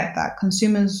not forget that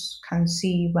consumers can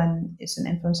see when it's an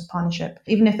influencer partnership.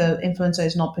 Even if the influencer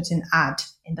is not putting ad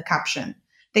in the caption,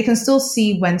 they can still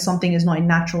see when something is not a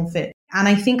natural fit. And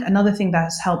I think another thing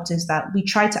that's helped is that we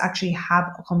try to actually have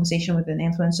a conversation with an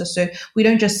influencer. So we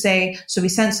don't just say, so we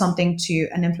sent something to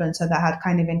an influencer that had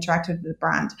kind of interacted with the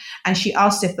brand, and she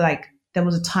asked if like there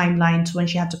was a timeline to when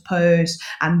she had to post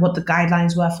and what the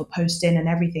guidelines were for posting and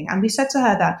everything. And we said to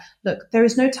her that, look, there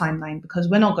is no timeline, because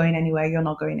we're not going anywhere. You're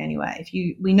not going anywhere.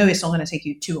 We know it's not going to take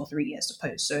you 2 or 3 years to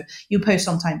post. So you post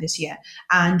sometime this year,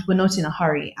 and we're not in a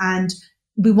hurry. And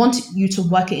we want you to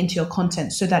work it into your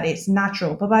content so that it's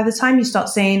natural. But by the time you start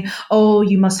saying, oh,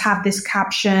 you must have this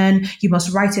caption, you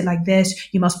must write it like this,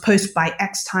 you must post by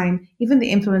X time, even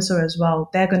the influencer as well,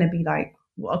 they're going to be like,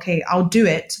 okay, I'll do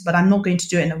it, but I'm not going to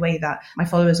do it in a way that my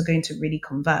followers are going to really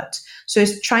convert. So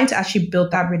it's trying to actually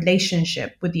build that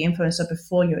relationship with the influencer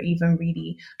before you're even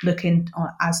really looking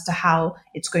as to how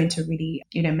it's going to really,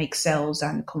 make sales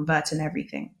and convert and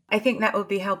everything. I think that would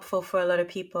be helpful for a lot of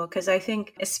people, because I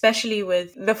think especially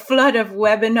with the flood of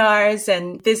webinars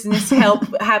and business help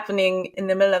happening in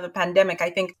the middle of a pandemic, I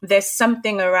think there's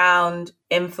something around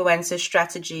influencer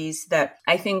strategies that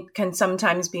I think can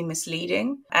sometimes be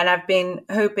misleading. And I've been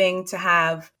hoping to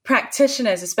have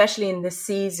practitioners, especially in this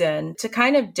season, to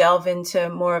kind of delve into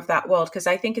more of that world, because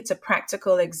I think it's a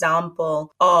practical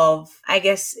example of, I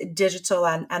guess, digital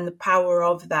and the power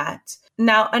of that.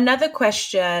 Now, another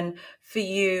question for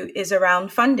you is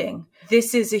around funding.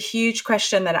 This is a huge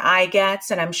question that I get,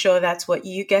 and I'm sure that's what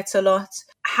you get a lot.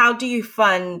 How do you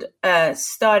fund a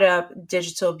startup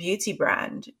digital beauty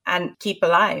brand and keep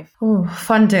alive? Oh,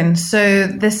 funding. So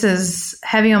this is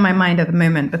heavy on my mind at the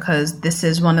moment, because this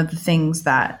is one of the things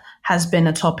that has been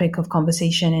a topic of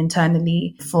conversation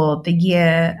internally for the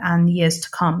year and years to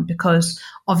come, because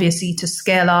obviously to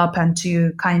scale up and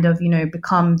to kind of,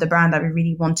 become the brand that we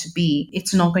really want to be,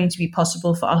 it's not going to be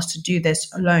possible for us to do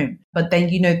this alone. But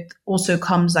then, also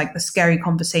comes like the scary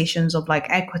conversations of like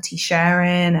equity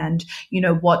sharing and,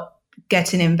 what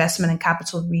getting investment and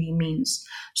capital really means.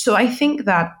 So I think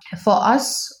that for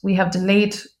us, we have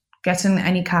delayed getting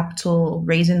any capital,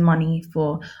 raising money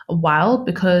for a while,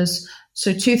 because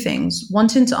two things: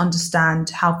 wanting to understand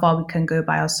how far we can go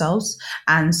by ourselves,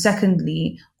 and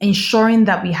secondly, ensuring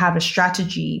that we have a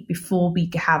strategy before we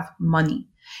have money.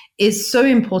 It's so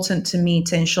important to me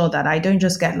to ensure that I don't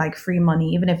just get like free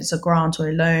money, even if it's a grant or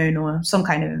a loan or some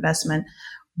kind of investment,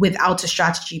 without a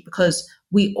strategy, because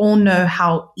we all know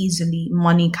how easily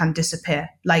money can disappear.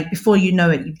 Like before you know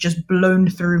it, you've just blown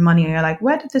through money and you're like,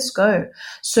 where did this go?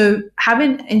 So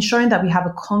ensuring that we have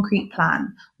a concrete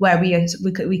plan where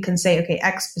we can say, okay,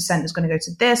 X% is going to go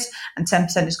to this and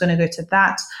 10% is going to go to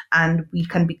that. And we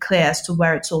can be clear as to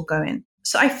where it's all going.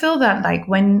 So I feel that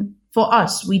for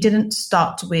us, we didn't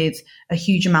start with a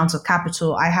huge amount of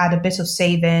capital. I had a bit of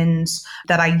savings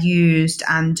that I used,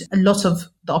 and a lot of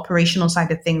the operational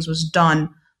side of things was done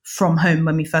from home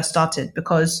when we first started,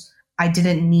 because I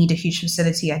didn't need a huge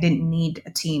facility. I didn't need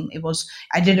a team.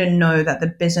 I didn't know that the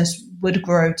business would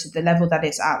grow to the level that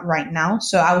it's at right now.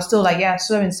 So I was still like,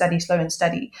 slow and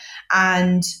steady.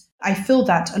 And I feel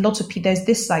that a lot of people, there's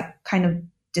this like kind of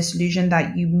disillusion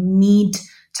that you need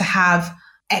to have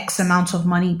X amount of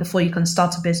money before you can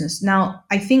start a business. Now,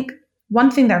 I think one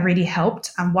thing that really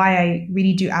helped, and why I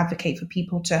really do advocate for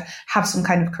people to have some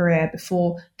kind of career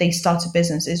before they start a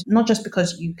business, is not just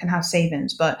because you can have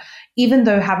savings, but even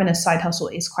though having a side hustle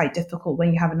is quite difficult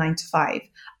when you have a 9-to-5,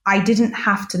 I didn't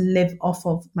have to live off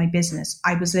of my business.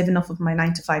 I was living off of my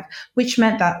 9-to-5, which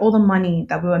meant that all the money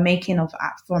that we were making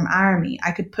from Arami, I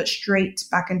could put straight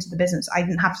back into the business. I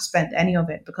didn't have to spend any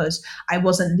of it because I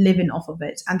wasn't living off of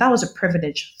it. And that was a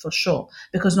privilege for sure,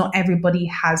 because not everybody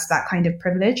has that kind of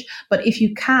privilege. But if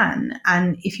you can,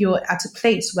 and if you're at a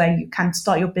place where you can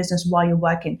start your business while you're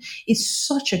working, it's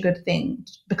such a good thing,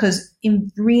 because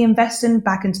in reinvesting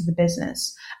back into the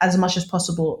business as much as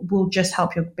possible will just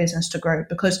help your business to grow,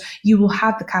 because you will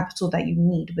have the capital that you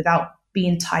need without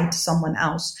being tied to someone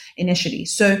else initially.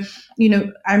 So,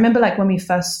 I remember like when we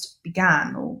first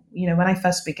began, or, when I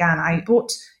first began, I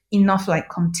bought enough like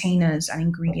containers and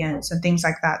ingredients and things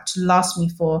like that to last me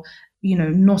for,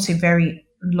 not a very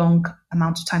long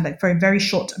amount of time, like for a very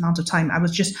short amount of time. I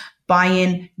was just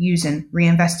buying, using,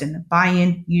 reinvesting,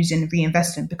 buying, using,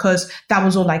 reinvesting, because that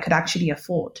was all I could actually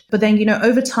afford. But then,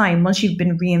 over time, once you've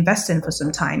been reinvesting for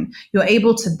some time, you're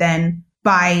able to then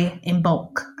buy in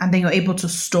bulk, and then you're able to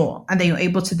store, and then you're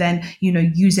able to then,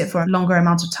 use it for a longer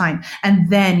amount of time. And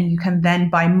then you can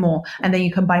then buy more, and then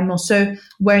you can buy more. So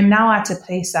we're now at a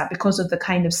place that, because of the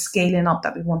kind of scaling up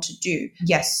that we want to do,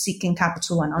 yes, seeking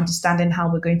capital and understanding how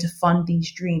we're going to fund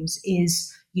these dreams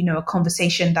is, a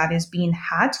conversation that is being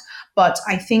had. But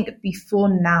I think before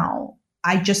now,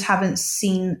 I just haven't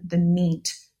seen the need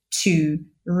to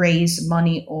raise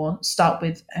money or start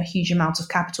with a huge amount of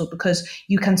capital, because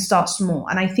you can start small.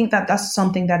 And I think that that's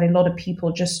something that a lot of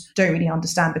people just don't really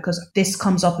understand, because this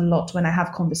comes up a lot when I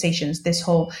have conversations, this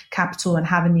whole capital and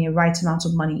having the right amount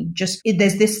of money.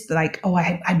 There's this like,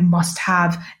 I must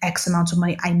have X amount of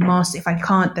money. I must, if I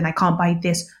can't, then I can't buy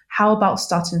this. How about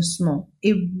starting small?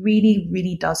 It really,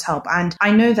 really does help. And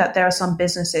I know that there are some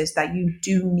businesses that you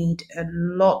do need a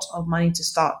lot of money to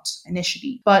start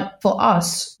initially. But for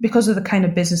us, because of the kind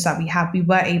of business that we have, we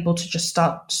were able to just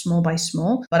start small by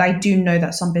small. But I do know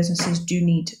that some businesses do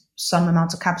need some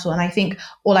amount of capital. And I think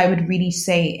all I would really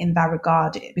say in that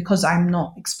regard, because I'm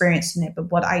not experienced in it,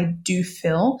 but what I do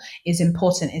feel is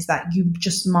important is that you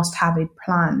just must have a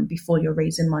plan before you're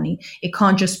raising money. It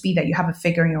can't just be that you have a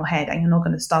figure in your head and you're not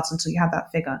going to start until you have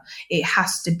that figure. It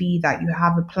has to be that you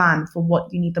have a plan for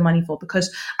what you need the money for,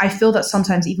 because I feel that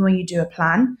sometimes even when you do a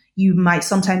plan, you might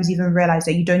sometimes even realize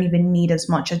that you don't even need as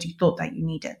much as you thought that you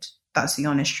needed. That's the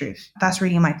honest truth. That's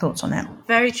really my thoughts on it.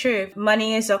 Very true.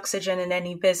 Money is oxygen in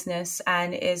any business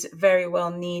and is very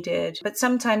well needed. But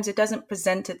sometimes it doesn't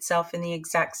present itself in the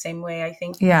exact same way. I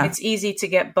think it's easy to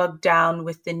get bogged down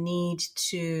with the need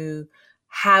to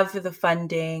have the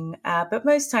funding. But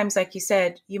most times, like you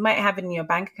said, you might have it in your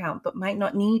bank account, but might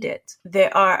not need it.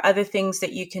 There are other things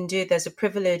that you can do. There's a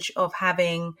privilege of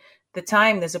having the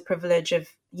time. There's a privilege of,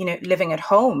 living at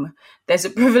home. There's a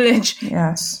privilege.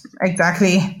 Yes,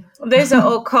 exactly. Those are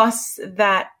all costs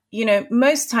that,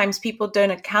 most times people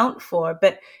don't account for.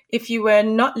 But if you were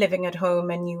not living at home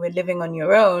and you were living on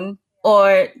your own,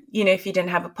 or, if you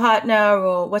didn't have a partner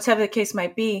or whatever the case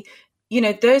might be,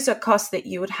 those are costs that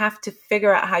you would have to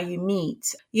figure out how you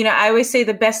meet. I always say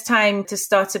the best time to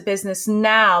start a business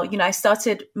now, I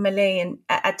started Malay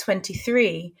at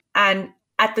 23, and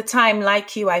at the time,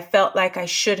 like you, I felt like I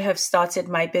should have started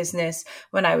my business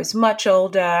when I was much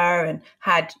older and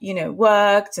had,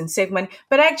 worked and saved money.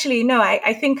 But actually, no,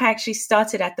 I think I actually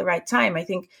started at the right time. I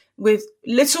think with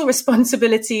little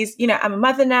responsibilities, I'm a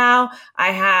mother now, I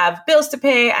have bills to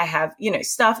pay, I have,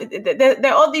 stuff. There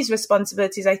are all these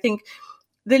responsibilities. I think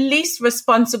the least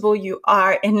responsible you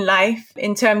are in life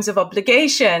in terms of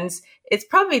obligations, it's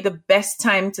probably the best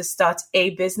time to start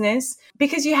a business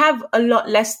because you have a lot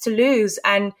less to lose.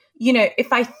 And,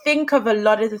 if I think of a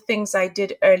lot of the things I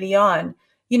did early on,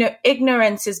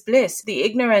 ignorance is bliss. The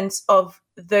ignorance of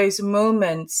those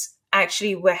moments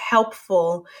actually were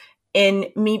helpful in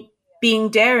me being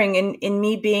daring, in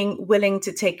me being willing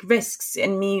to take risks,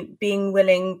 in me being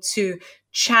willing to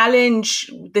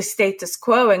challenge the status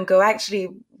quo and go, actually,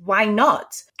 why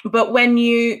not? But when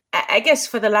I guess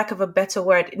for the lack of a better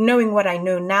word, knowing what I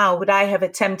know now, would I have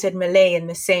attempted Malay in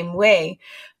the same way?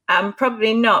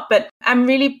 Probably not, but I'm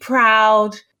really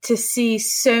proud to see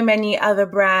so many other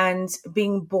brands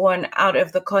being born out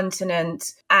of the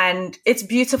continent. And it's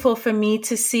beautiful for me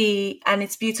to see, and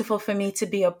it's beautiful for me to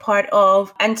be a part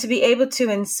of, and to be able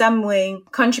to in some way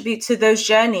contribute to those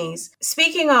journeys.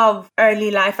 Speaking of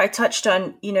early life, I touched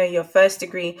on, your first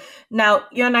degree. Now,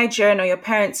 you're Nigerian, or your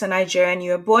parents are Nigerian.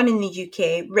 You were born in the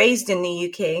UK, raised in the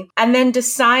UK, and then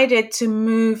decided to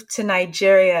move to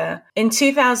Nigeria in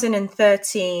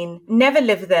 2013. Never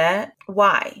lived there.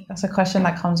 Why? That's a question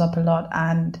that comes up a lot.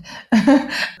 And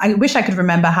I wish I could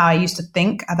remember how I used to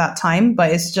think at that time,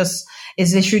 but it's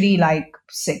literally like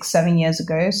 6-7 years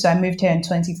ago. So I moved here in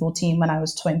 2014 when I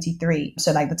was 23.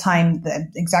 So like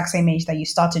the exact same age that you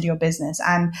started your business.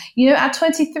 And, at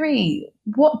 23,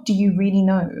 what do you really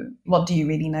know? What do you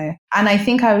really know? And I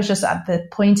think I was just at the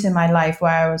point in my life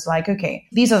where I was like, okay,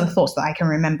 these are the thoughts that I can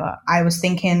remember. I was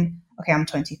thinking, okay, I'm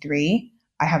 23.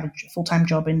 I have a full-time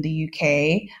job in the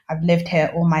UK. I've lived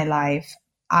here all my life.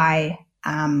 I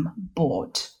am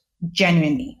bored.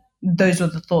 Genuinely. Those were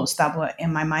the thoughts that were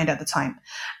in my mind at the time.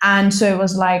 And so it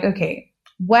was like, okay,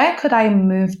 where could I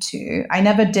move to? I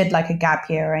never did like a gap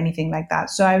year or anything like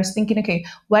that. So I was thinking, okay,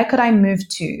 where could I move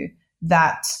to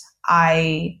that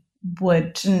I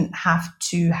wouldn't have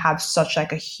to have such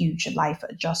like a huge life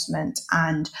adjustment,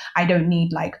 and I don't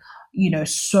need like,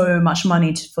 so much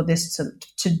money for this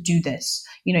to do this,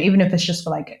 even if it's just for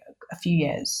like a few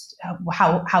years,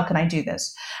 how can I do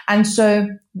this? And so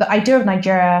the idea of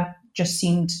Nigeria just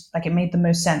seemed like it made the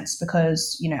most sense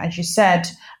because, as you said,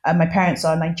 my parents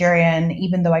are Nigerian.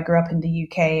 Even though I grew up in the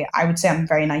UK, I would say I'm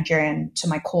very Nigerian to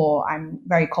my core. I'm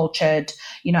very cultured.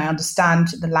 I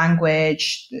understand the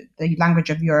language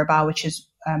of Yoruba, which is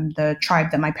the tribe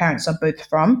that my parents are both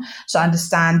from. So I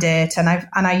understand it. And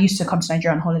I used to come to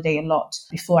Nigeria on holiday a lot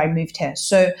before I moved here.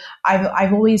 So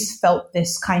I've always felt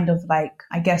this kind of like,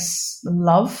 I guess,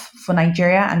 love for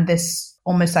Nigeria, and this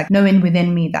almost like knowing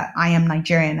within me that I am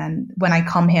Nigerian. And when I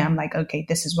come here, I'm like, okay,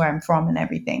 this is where I'm from and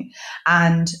everything.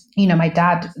 And, my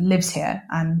dad lives here,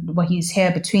 and he's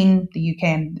here between the UK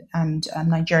and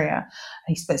Nigeria.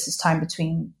 He splits his time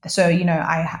between. So,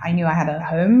 I knew I had a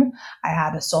home. I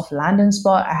had a soft landing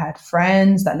spot. I had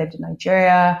friends that lived in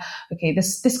Nigeria. Okay,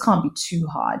 this can't be too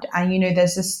hard. And,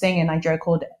 there's this thing in Nigeria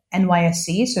called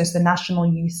NYSC. So it's the National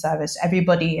Youth Service.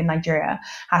 Everybody in Nigeria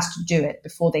has to do it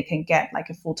before they can get like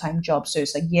a full-time job. So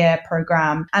it's a year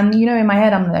program. And, you know, in my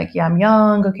head, I'm like, yeah, I'm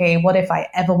young. Okay, what if I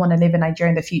ever want to live in Nigeria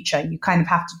in the future? You kind of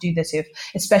have to do this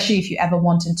especially if you ever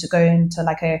wanted to go into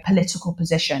like a political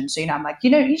position. So, you know, I'm like, you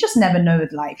know, you just never know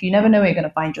with life. You never know where you're going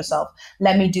to find yourself.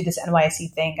 Let me do this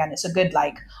NYSC thing. And it's a good,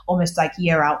 like, almost like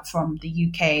year out from the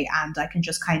UK. And I can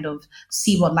just kind of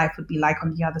see what life would be like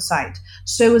on the other side.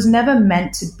 So it was never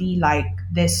meant to be like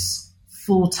this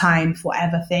full-time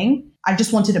forever thing. I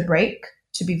just wanted a break,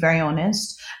 to be very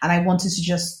honest. And I wanted to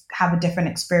just have a different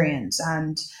experience.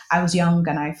 And I was young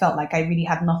and I felt like I really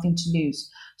had nothing to lose.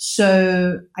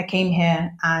 So I came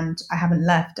here and I haven't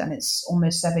left, and it's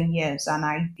almost 7 years. And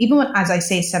as I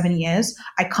say 7 years,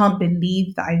 I can't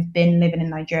believe that I've been living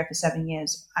in Nigeria for 7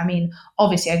 years. I mean,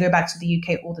 obviously I go back to the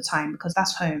UK all the time because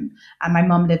that's home and my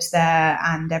mum lives there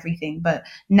and everything. But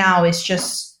now it's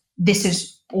just, this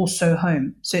is also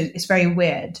home. So it's very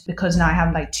weird because now I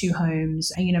have like 2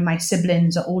 homes and, you know, my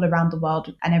siblings are all around the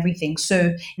world and everything.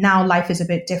 So now life is a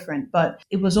bit different, but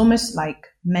it was almost like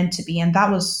meant to be. And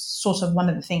that was sort of one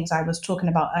of the things I was talking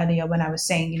about earlier when I was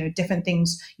saying, you know, different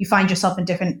things, you find yourself in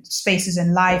different spaces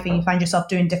in life and you find yourself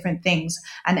doing different things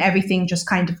and everything just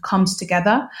kind of comes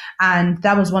together. And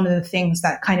that was one of the things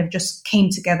that kind of just came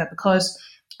together because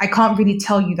I can't really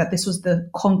tell you that this was the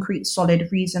concrete, solid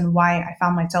reason why I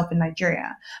found myself in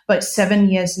Nigeria. But 7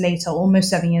 years later,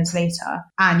 almost 7 years later,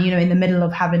 and, you know, in the middle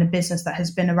of having a business that has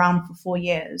been around for 4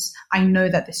 years, I know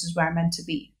that this is where I'm meant to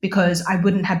be because I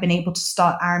wouldn't have been able to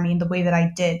start Arami in the way that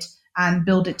I did and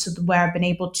build it to where I've been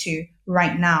able to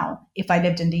right now if I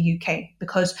lived in the UK.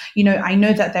 Because, you know, I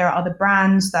know that there are other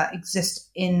brands that exist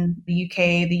in the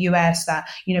UK, the US that,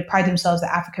 you know, pride themselves as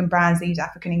African brands, they use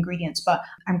African ingredients, but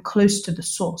I'm close to the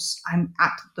source. I'm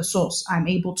at the source. I'm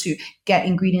able to get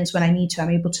ingredients when I need to. I'm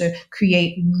able to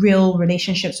create real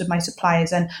relationships with my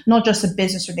suppliers, and not just a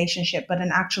business relationship, but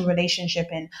an actual relationship.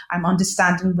 And I'm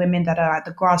understanding women that are at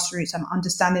the grassroots. I'm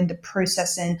understanding the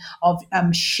processing of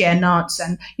shea nuts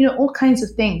and, you know, all kinds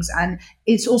of things. And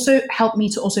it's also helped me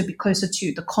to also be closer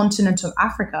to the continent of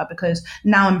Africa because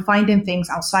now I'm finding things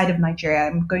outside of Nigeria.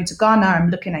 I'm going to Ghana, I'm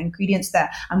looking at ingredients there.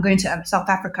 I'm going to South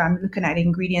Africa, I'm looking at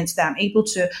ingredients there. I'm able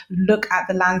to look at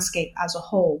the landscape as a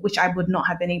whole, which I would not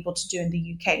have been able to do in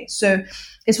the UK. So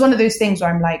it's one of those things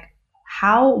where I'm like,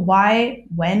 how, why,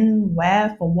 when,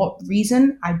 where, for what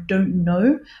reason? I don't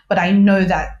know, but I know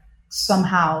that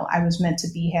somehow I was meant to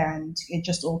be here and it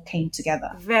just all came together.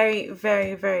 Very,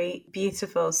 very, very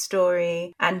beautiful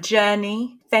story and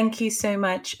journey. Thank you so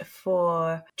much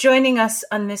for joining us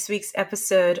on this week's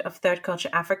episode of Third Culture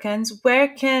Africans. Where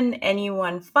can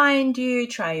anyone find you,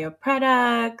 try your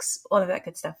products, all of that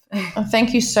good stuff?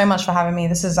 Thank you so much for having me.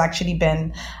 This has actually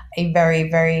been a very,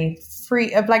 very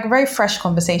very fresh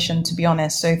conversation, to be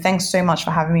honest. So thanks so much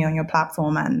for having me on your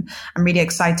platform. And I'm really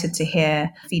excited to hear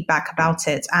feedback about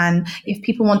it. And if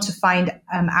people want to find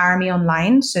Arami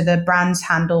online, so the brand's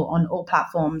handle on all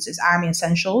platforms is Arami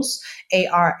Essentials,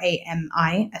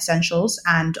 ARAMI Essentials.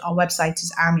 And our website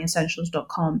is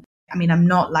aramiessentials.com. I mean, I'm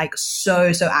not like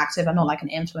so active. I'm not like an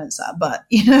influencer, but,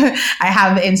 you know, I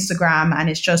have Instagram and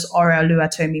it's just Ora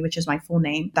Oluwatomi, which is my full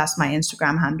name. That's my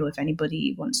Instagram handle if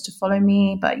anybody wants to follow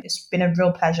me. But it's been a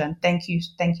real pleasure. And thank you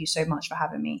so much for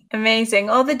having me. Amazing.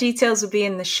 All the details will be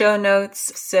in the show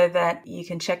notes so that you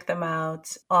can check them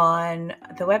out on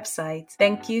the website.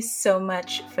 Thank you so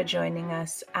much for joining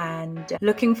us and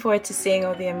looking forward to seeing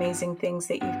all the amazing things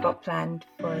that you've got planned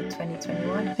for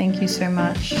 2021. Thank you so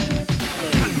much.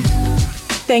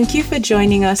 Thank you for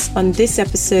joining us on this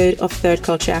episode of Third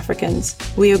Culture Africans.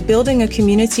 We are building a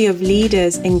community of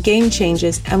leaders and game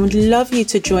changers and would love you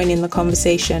to join in the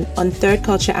conversation on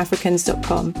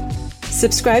thirdcultureafricans.com.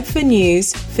 Subscribe for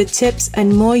news, for tips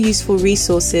and more useful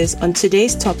resources on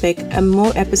today's topic and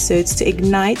more episodes to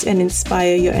ignite and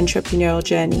inspire your entrepreneurial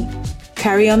journey.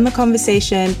 Carry on the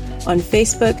conversation on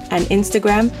Facebook and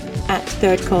Instagram at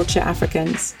Third Culture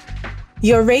Africans.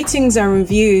 Your ratings and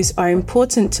reviews are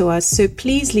important to us, so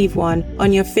please leave one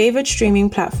on your favorite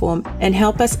streaming platform and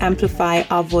help us amplify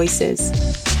our voices.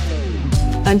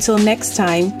 Until next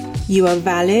time, you are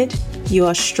valid, you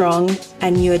are strong,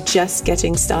 and you are just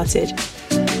getting started.